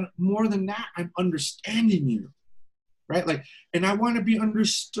you, but more than that, I'm understanding you, right? Like, and I want to be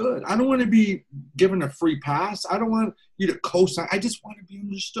understood. I don't want to be given a free pass. I don't want you to co-sign. I just want to be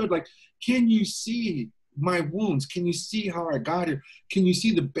understood. Like, can you see my wounds? Can you see how I got here? Can you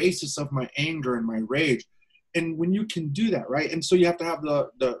see the basis of my anger and my rage? And when you can do that, right? And so you have to have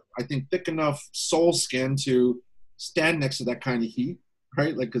the I think, thick enough soul skin to stand next to that kind of heat,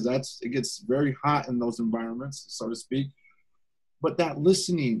 right? Like, because it gets very hot in those environments, so to speak. But that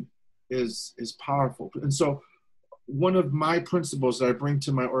listening is powerful. And so one of my principles that I bring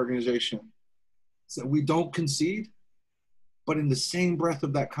to my organization So we don't concede, but in the same breath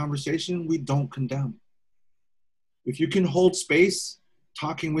of that conversation, we don't condemn. If you can hold space,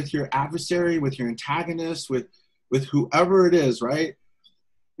 talking with your adversary, with your antagonist, with whoever it is, right?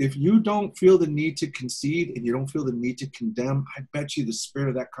 If you don't feel the need to concede and you don't feel the need to condemn, I bet you the spirit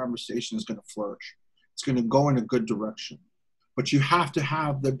of that conversation is going to flourish. It's going to go in a good direction. But you have to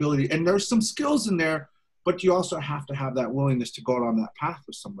have the ability, and there's some skills in there, but you also have to have that willingness to go on that path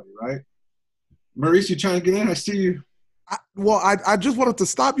with somebody, right? Maurice, you trying to get in? I see you. I just wanted to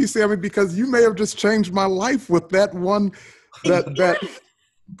stop you, Sammy, because you may have just changed my life with that one, that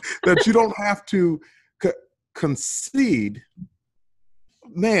you don't have to concede,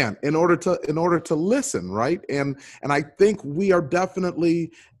 man, in order to listen, right? And I think we are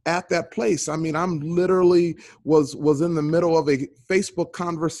definitely at that place. I mean, I'm literally was in the middle of a Facebook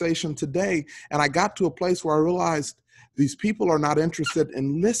conversation today, and I got to a place where I realized these people are not interested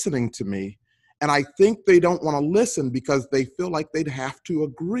in listening to me. And I think they don't want to listen because they feel like they'd have to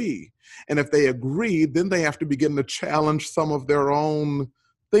agree. And if they agree, then they have to begin to challenge some of their own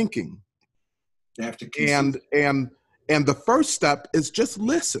thinking. They have to and the first step is just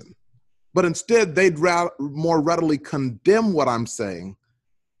listen. But instead, they'd more readily condemn what I'm saying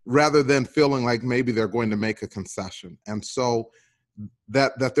rather than feeling like maybe they're going to make a concession. And so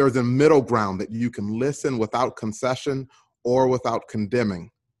that there's a middle ground that you can listen without concession or without condemning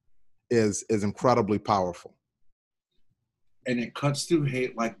is incredibly powerful. And it cuts through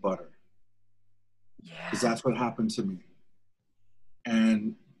hate like butter. Yeah. Because that's what happened to me.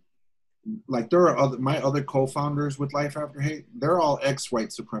 And like there are my other co-founders with Life After Hate, they're all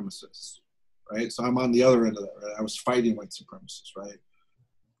ex-white supremacists, right? So I'm on the other end of that, right? I was fighting white supremacists, right?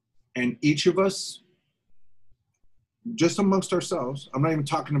 And each of us, just amongst ourselves, I'm not even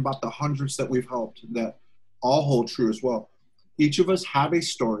talking about the hundreds that we've helped that all hold true as well. Each of us have a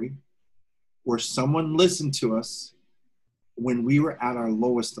story where someone listened to us when we were at our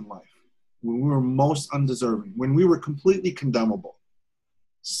lowest in life, when we were most undeserving, when we were completely condemnable.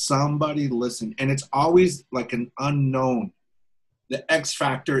 Somebody listened, and it's always like an unknown. The X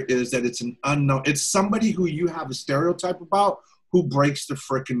factor is that it's an unknown. It's somebody who you have a stereotype about who breaks the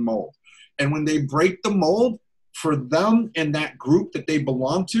frickin' mold. And when they break the mold, for them and that group that they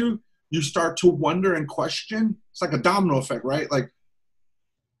belong to, you start to wonder and question. It's like a domino effect, right? Like,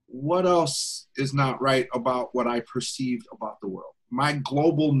 what else is not right about what I perceived about the world? My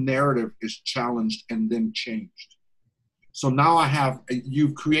global narrative is challenged and then changed. So now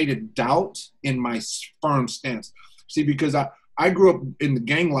you've created doubt in my firm stance. See, because I grew up in the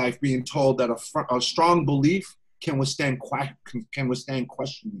gang life being told that a strong belief can withstand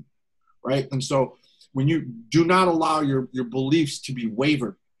questioning, right? And so when you do not allow your beliefs to be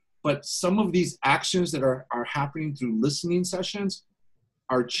wavered, but some of these actions that are happening through listening sessions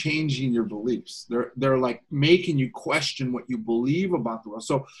are changing your beliefs. They're like making you question what you believe about the world.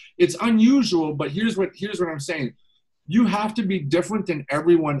 So it's unusual, but here's what I'm saying. You have to be different than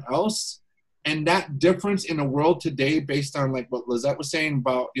everyone else. And that difference in a world today, based on like what Lizette was saying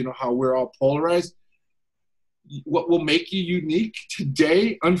about, how we're all polarized, what will make you unique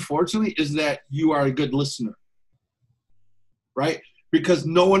today, unfortunately, is that you are a good listener, right? Because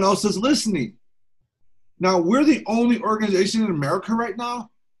no one else is listening. Now, we're the only organization in America right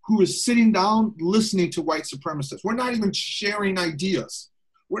now who is sitting down listening to white supremacists. We're not even sharing ideas.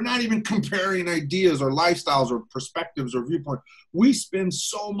 We're not even comparing ideas or lifestyles or perspectives or viewpoints. We spend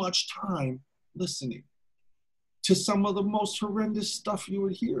so much time listening to some of the most horrendous stuff you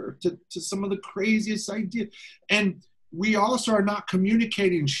would hear, to some of the craziest ideas. And we also are not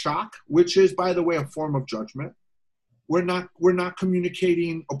communicating shock, which is, by the way, a form of judgment. We're not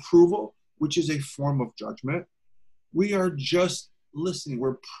communicating approval, which is a form of judgment. We are just listening.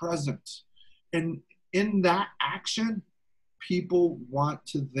 We're present. And in that action, people want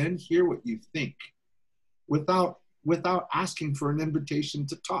to then hear what you think without asking for an invitation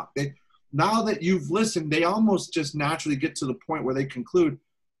to talk. Now that you've listened, they almost just naturally get to the point where they conclude,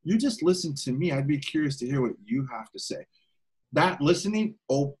 you just listened to me. I'd be curious to hear what you have to say. That listening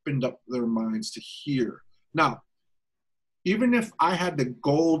opened up their minds to hear. Now, even if I had the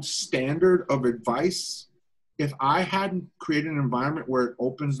gold standard of advice, if I hadn't created an environment where it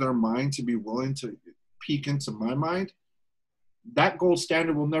opens their mind to be willing to peek into my mind, that gold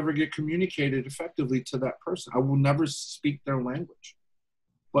standard will never get communicated effectively to that person. I will never speak their language.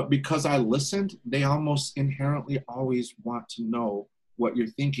 But because I listened, they almost inherently always want to know what you're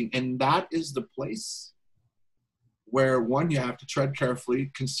thinking. And that is the place where, one, you have to tread carefully,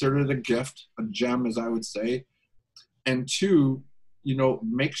 consider it a gift, a gem, as I would say. And two,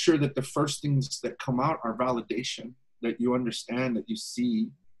 make sure that the first things that come out are validation, that you understand, that you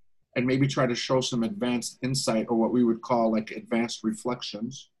see, and maybe try to show some advanced insight, or what we would call like advanced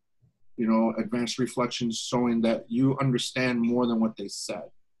reflections. Advanced reflections showing that you understand more than what they said.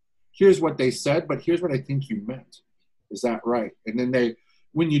 Here's what they said, but here's what I think you meant. Is that right? And then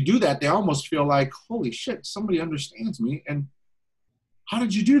when you do that, they almost feel like, holy shit, somebody understands me. And how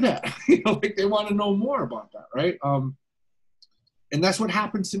did you do that? Like they want to know more about that, right? And that's what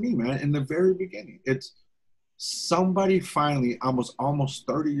happened to me, man, in the very beginning. It's somebody finally, I was almost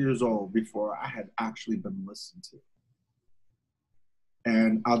 30 years old before I had actually been listened to.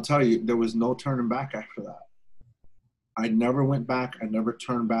 And I'll tell you, there was no turning back after that. I never went back. I never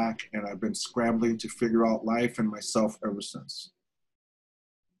turned back. And I've been scrambling to figure out life and myself ever since.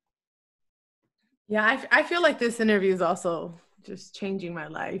 Yeah, I feel like this interview is also just changing my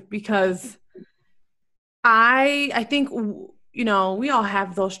life, because I think, we all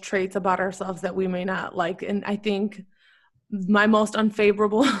have those traits about ourselves that we may not like. And I think my most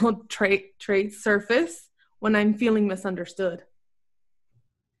unfavorable traits surface when I'm feeling misunderstood.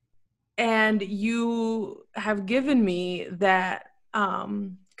 And you have given me that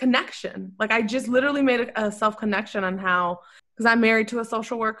connection. Like I just literally made a self-connection on how, because I'm married to a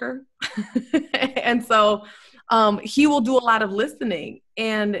social worker. And so he will do a lot of listening,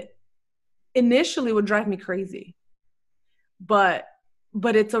 and initially would drive me crazy. But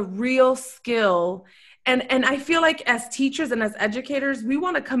it's a real skill. And I feel like as teachers and as educators, we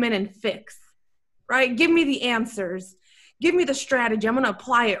want to come in and fix, right? Give me the answers. Give me the strategy. I'm going to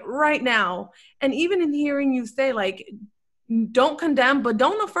apply it right now. And even in hearing you say, like, don't condemn, but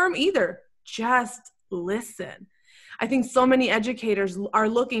don't affirm either. Just listen. I think so many educators are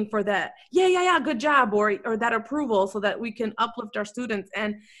looking for that, yeah, good job, or that approval so that we can uplift our students.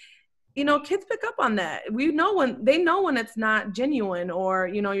 And, kids pick up on that. They know when it's not genuine, or,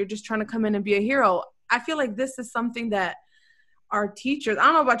 you're just trying to come in and be a hero. I feel like this is something that our teachers, I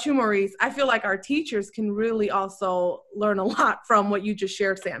don't know about you, Maurice, I feel like our teachers can really also learn a lot from what you just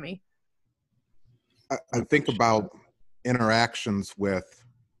shared, Sammy. I think about interactions with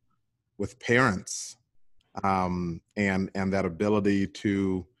parents, and that ability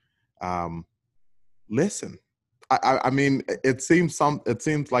to listen. I mean, it seems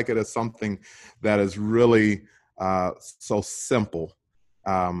like it is something that is really so simple,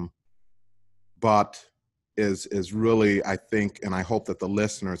 but is really, I think, and I hope that the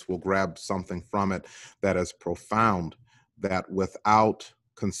listeners will grab something from it that is profound, that without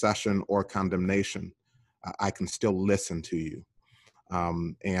concession or condemnation, I can still listen to you.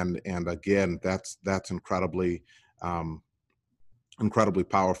 And again, that's incredibly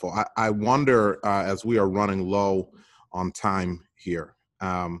powerful. I wonder, as we are running low on time here,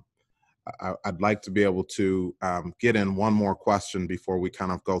 I'd like to be able to get in one more question before we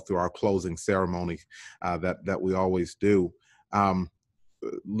kind of go through our closing ceremony that we always do.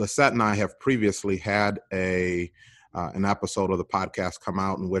 Lisette and I have previously had an episode of the podcast come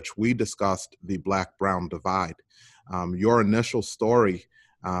out in which we discussed the Black-Brown divide. Your initial story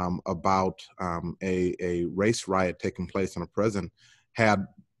about a race riot taking place in a prison had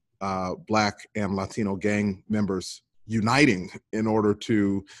Black and Latino gang members uniting in order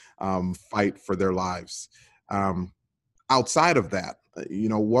to fight for their lives. Outside of that,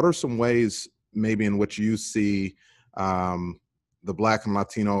 what are some ways maybe in which you see the Black and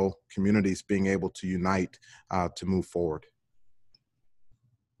Latino communities being able to unite to move forward?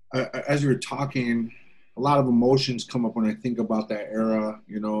 As you were talking, a lot of emotions come up when I think about that era,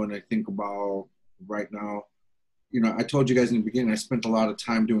 and I think about right now. I told you guys in the beginning, I spent a lot of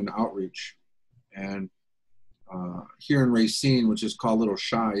time doing outreach. And here in Racine, which is called Little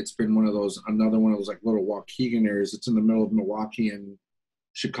Shy, it's been another one of those like little Waukegan areas. It's in the middle of Milwaukee and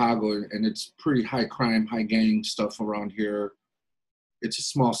Chicago, and it's pretty high crime, high gang stuff around here. It's a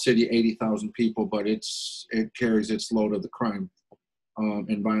small city, 80,000 people, but it carries its load of the crime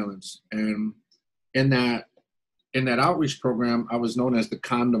and violence. And in that outreach program, I was known as the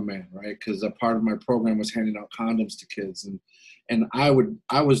condom man, right? Because a part of my program was handing out condoms to kids, and I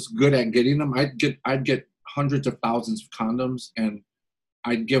was good at getting them. I'd get hundreds of thousands of condoms, and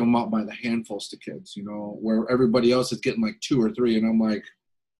I'd give them out by the handfuls to kids, where everybody else is getting like 2 or 3, and I'm like,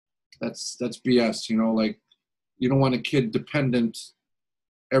 that's BS, like you don't want a kid dependent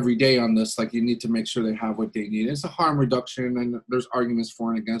every day on this. Like you need to make sure they have what they need. It's a harm reduction, and there's arguments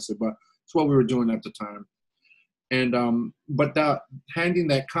for and against it, but it's what we were doing at the time. And but that handing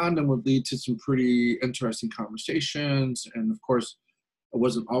that condom would lead to some pretty interesting conversations. And of course, I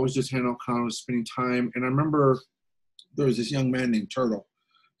wasn't always just handing out condoms, spending time. And I remember there was this young man named Turtle.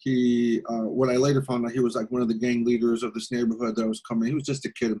 He, what I later found out, he was like one of the gang leaders of this neighborhood that was coming. He was just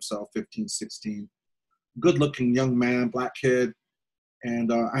a kid himself, 15, 16. Good looking young man, Black kid.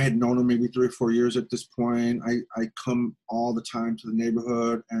 And I had known him maybe 3 or 4 years at this point. I come all the time to the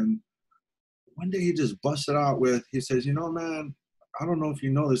neighborhood, and one day he just busted out with, he says, you know, man, I don't know if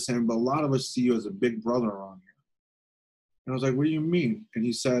you know this, Sam, but a lot of us see you as a big brother around here. And I was like, what do you mean? And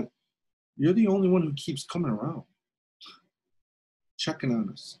he said, you're the only one who keeps coming around, checking on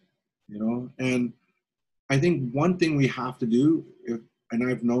us, you know? And I think one thing we have to do, and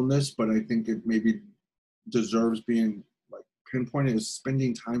I've known this, but I think it maybe deserves being like pinpointed, is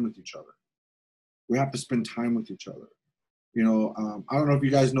spending time with each other. We have to spend time with each other. You know, I don't know if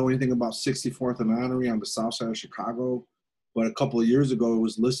you guys know anything about 64th and Armory on the south side of Chicago, but a couple of years ago, it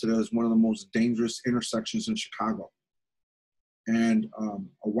was listed as one of the most dangerous intersections in Chicago. And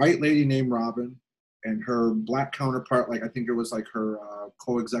a white lady named Robin and her black counterpart, like I think it was like her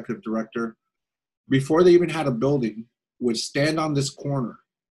co-executive director, before they even had a building, would stand on this corner.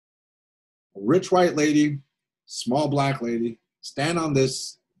 A rich white lady, small black lady, stand on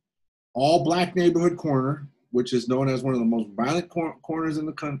this all black neighborhood corner, which is known as one of the most violent corners in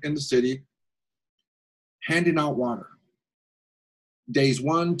the city, handing out water. Days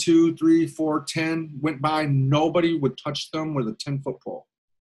 1, 2, 3, 4, 10 went by. Nobody would touch them with a 10-foot pole.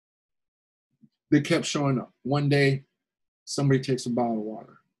 They kept showing up. One day, somebody takes a bottle of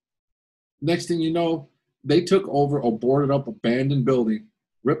water. Next thing you know, they took over a boarded up abandoned building,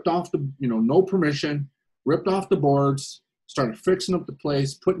 ripped off the, you know, no permission, ripped off the boards, started fixing up the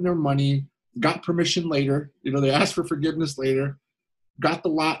place, putting their money, got permission later. You know, they asked for forgiveness later, got the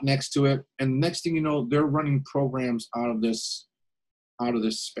lot next to it. And next thing you know, they're running programs out of this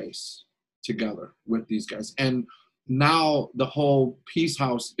space together with these guys. And now the whole Peace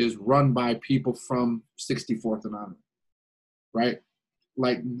House is run by people from 64th and on, right?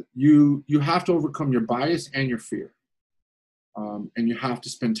 Like you have to overcome your bias and your fear. And you have to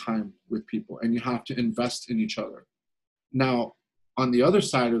spend time with people, and you have to invest in each other. Now, on the other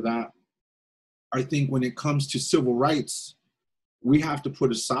side of that, I think when it comes to civil rights, we have to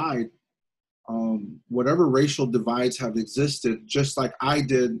put aside whatever racial divides have existed, just like I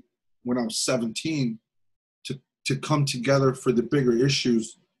did when I was 17, to come together for the bigger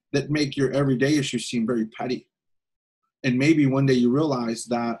issues that make your everyday issues seem very petty. And maybe one day you realize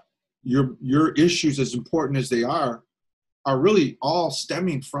that your issues, as important as they are really all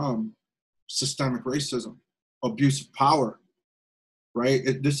stemming from systemic racism, abuse of power,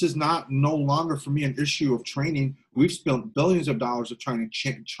 right? This is no longer for me an issue of training. We've spent billions of dollars of trying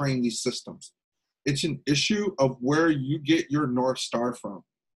to train these systems. It's an issue of where you get your North Star from.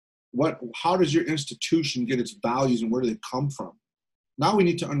 How does your institution get its values, and where do they come from? Now we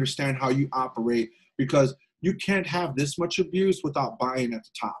need to understand how you operate, because you can't have this much abuse without buying at the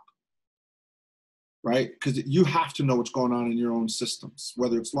top, right? Because you have to know what's going on in your own systems,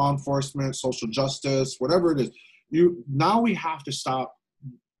 whether it's law enforcement, social justice, whatever it is. Now we have to stop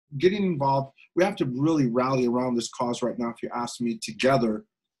getting involved. We have to really rally around this cause right now, if you ask me, together,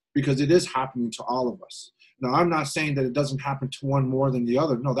 because it is happening to all of us. Now, I'm not saying that it doesn't happen to one more than the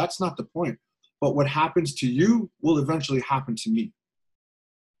other. No, that's not the point. But what happens to you will eventually happen to me.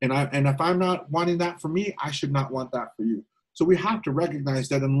 And if I'm not wanting that for me, I should not want that for you. So we have to recognize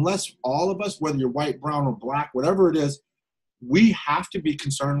that unless all of us, whether you're white, brown, or black, whatever it is, we have to be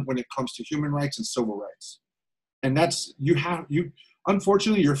concerned when it comes to human rights and civil rights. And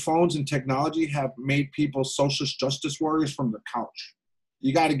unfortunately, your phones and technology have made people socialist justice warriors from the couch.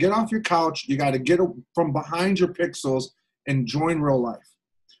 You got to get off your couch. You got to get from behind your pixels and join real life.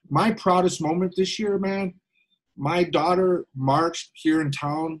 My proudest moment this year, man, my daughter marched here in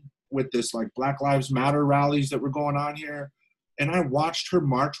town with this like Black Lives Matter rallies that were going on here. And I watched her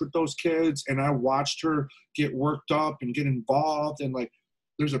march with those kids, and I watched her get worked up and get involved. And like,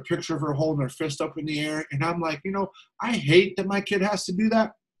 there's a picture of her holding her fist up in the air. And I'm like, I hate that my kid has to do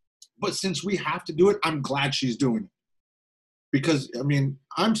that. But since we have to do it, I'm glad she's doing it. Because, I mean,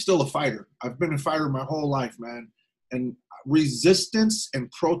 I'm still a fighter. I've been a fighter my whole life, man. And resistance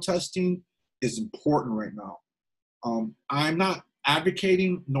and protesting is important right now. I'm not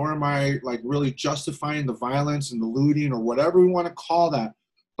advocating, nor am I like really justifying the violence and the looting or whatever we want to call that.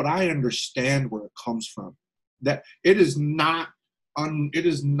 But I understand where it comes from. That it is not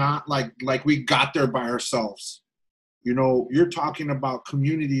like we got there by ourselves. You're talking about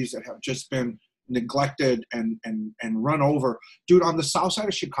communities that have just been neglected and run over. Dude, on the south side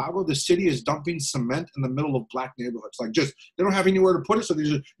of Chicago, the city is dumping cement in the middle of black neighborhoods. Like, just, they don't have anywhere to put it. So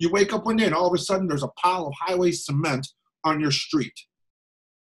you wake up one day and all of a sudden there's a pile of highway cement on your street.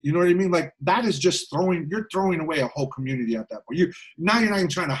 You know what I mean? Like, that is just you're throwing away a whole community at that point. You're not even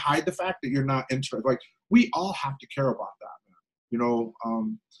trying to hide the fact that you're not interested. Like, we all have to care about that,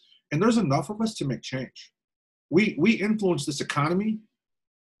 man. And there's enough of us to make change. We influence this economy.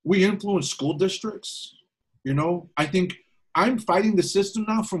 We influence school districts. You know, I think I'm fighting the system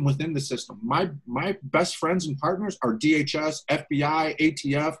now from within the system. My best friends and partners are DHS, FBI,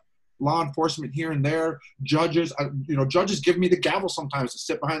 ATF, law enforcement here and there, judges. You know, judges give me the gavel sometimes to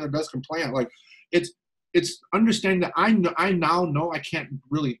sit behind their desk and plan. Like, it's understanding that I now know I can't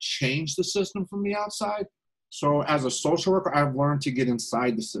really change the system from the outside. So as a social worker, I've learned to get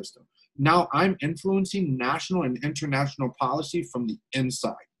inside the system. Now I'm influencing national and international policy from the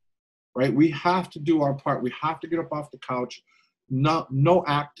inside, right? We have to do our part. We have to get up off the couch. No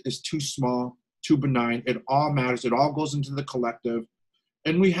act is too small, too benign. It all matters. It all goes into the collective.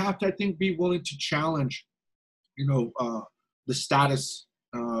 And we have to, I think, be willing to challenge, you know, the status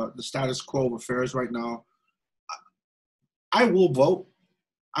quo of affairs right now. I will vote.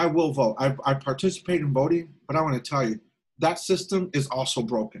 I will vote. I participate in voting, but I want to tell you, that system is also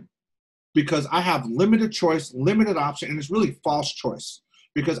broken because I have limited choice, limited option, and it's really false choice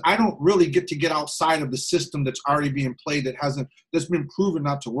because I don't really get outside of the system that's already being played that's been proven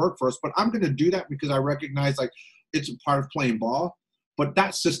not to work for us. But I'm going to do that because I recognize like it's a part of playing ball, but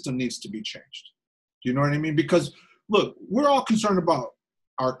that system needs to be changed. Do you know what I mean? Because look, we're all concerned about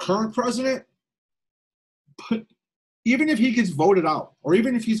our current president, but even if he gets voted out, or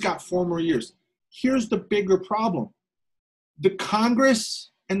even if he's got 4 more years, here's the bigger problem. The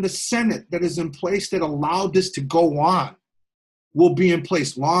Congress and the Senate that is in place that allowed this to go on will be in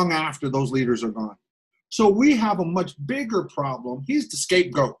place long after those leaders are gone. So we have a much bigger problem. He's the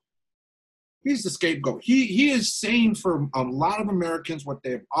scapegoat. He's the scapegoat. He is saying for a lot of Americans what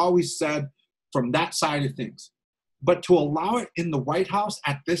they've always said from that side of things. But to allow it in the White House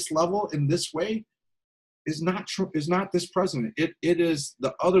at this level, in this way, is not true. Is not this president. It is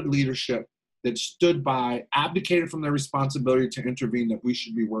the other leadership that stood by, abdicated from their responsibility to intervene that we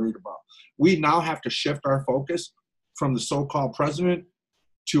should be worried about. We now have to shift our focus from the so-called president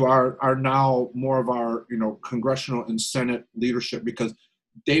to our now more of our, you know, congressional and Senate leadership, because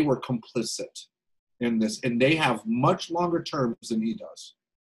they were complicit in this and they have much longer terms than he does.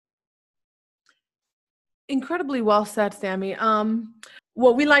 Incredibly well said, Sammy.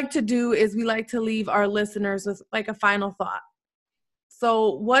 What we like to do is we like to leave our listeners with like a final thought.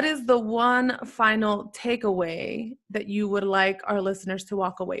 So what is the one final takeaway that you would like our listeners to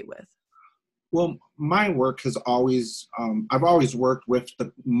walk away with? Well, my work has always, I've always worked with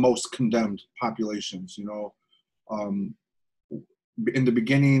the most condemned populations, you know, in the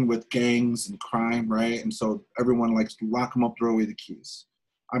beginning with gangs and crime, right? And so everyone likes to lock them up, throw away the keys.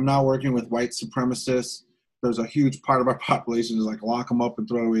 I'm now working with white supremacists. There's a huge part of our population is like lock them up and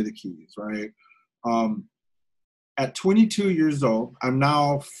throw away the keys, right? At 22 years old, I'm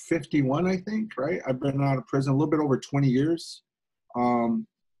now 51, I think, right? I've been out of prison a little bit over 20 years.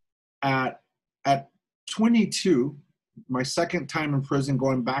 At 22, my second time in prison,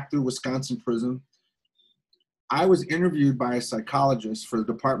 going back through Wisconsin prison, I was interviewed by a psychologist for the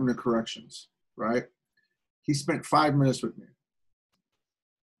Department of Corrections, right? He spent 5 minutes with me.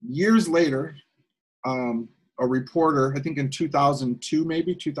 Years later, a reporter, I think in 2002,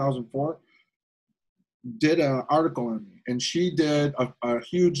 maybe 2004, did an article on me, and she did a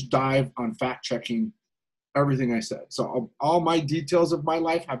huge dive on fact checking everything I said. So all my details of my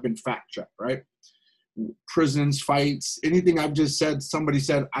life have been fact checked, right? Prisons, fights, anything I've just said, somebody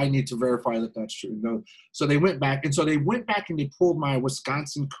said, I need to verify that that's true. No. So they went back, and they pulled my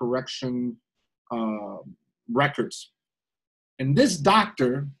Wisconsin correction records. And this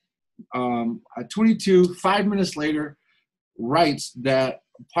doctor, at 22, 5 minutes later, writes that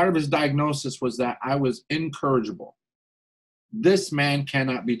part of his diagnosis was that I was incorrigible. This man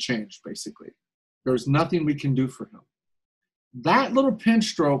cannot be changed, basically. There's nothing we can do for him. That little pen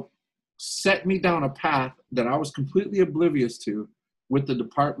stroke set me down a path that I was completely oblivious to with the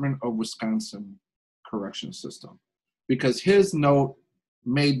Department of Wisconsin correction system, because his note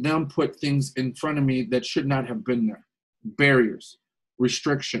made them put things in front of me that should not have been there. Barriers,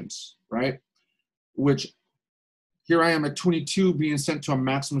 restrictions, right? Which here I am at 22 being sent to a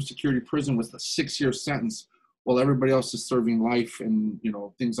maximum security prison with a 6-year sentence while everybody else is serving life and, you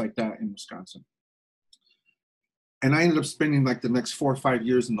know, things like that in Wisconsin. And I ended up spending like the next 4 or 5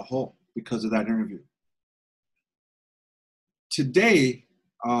 years in the hole because of that interview. Today,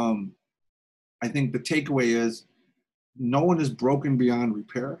 I think the takeaway is no one is broken beyond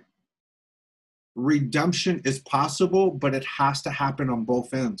repair. Redemption is possible, but it has to happen on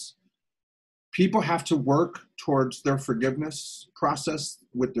both ends. People have to work towards their forgiveness process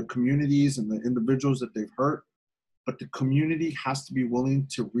with their communities and the individuals that they've hurt, but the community has to be willing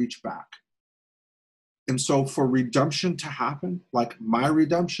to reach back. And so for redemption to happen, like my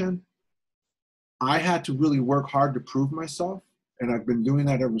redemption, I had to really work hard to prove myself. And I've been doing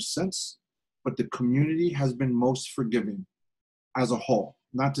that ever since. But the community has been most forgiving as a whole.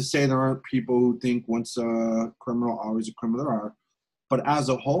 Not to say there aren't people who think once a criminal, always a criminal. There are. But as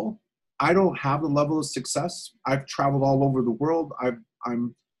a whole, I don't have the level of success. I've traveled all over the world.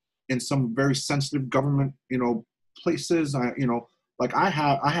 I'm in some very sensitive government, places. I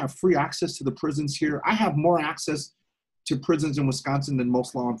have free access to the prisons here. I have more access to prisons in Wisconsin than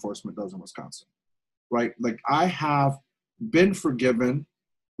most law enforcement does in Wisconsin, right? Like I have been forgiven,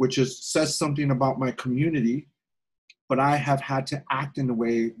 which says something about my community, but I have had to act in a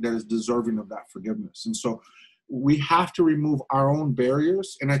way that is deserving of that forgiveness. And so we have to remove our own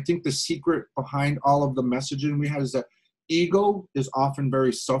barriers. And I think the secret behind all of the messaging we had is that ego is often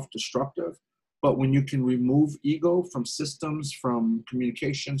very self-destructive, but when you can remove ego from systems, from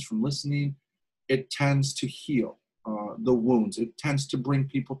communications, from listening, it tends to heal the wounds. It tends to bring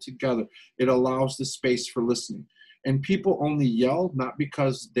people together. It allows the space for listening. And people only yell not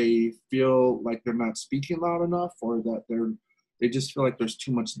because they feel like they're not speaking loud enough or that they just feel like there's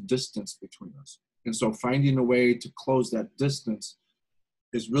too much distance between us. And so finding a way to close that distance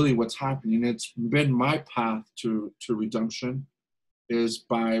is really what's happening. It's been my path to redemption is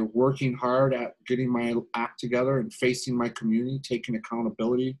by working hard at getting my act together and facing my community, taking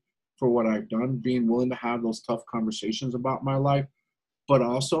accountability for what I've done, being willing to have those tough conversations about my life, but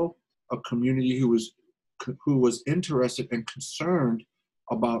also a community who was interested and concerned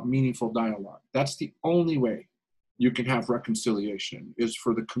about meaningful dialogue. That's the only way you can have reconciliation, is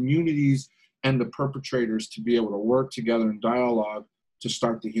for the communities and the perpetrators to be able to work together in dialogue to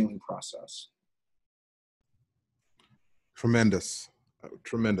start the healing process. Tremendous.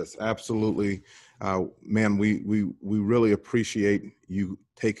 Absolutely. Man, we really appreciate you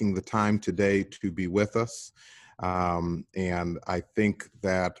taking the time today to be with us. And I think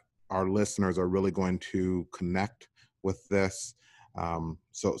that our listeners are really going to connect with this.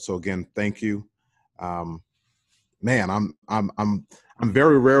 So again, thank you. Man, I'm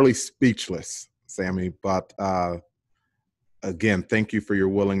very rarely speechless, Sammy, but again, thank you for your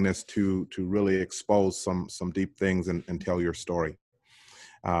willingness to really expose some deep things and tell your story.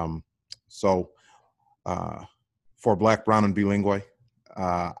 For Black, Brown, and Bilingüe,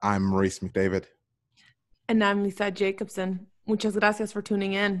 I'm Maurice McDavid. And I'm Lisa Jacobson. Muchas gracias for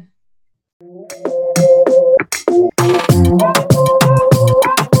tuning in.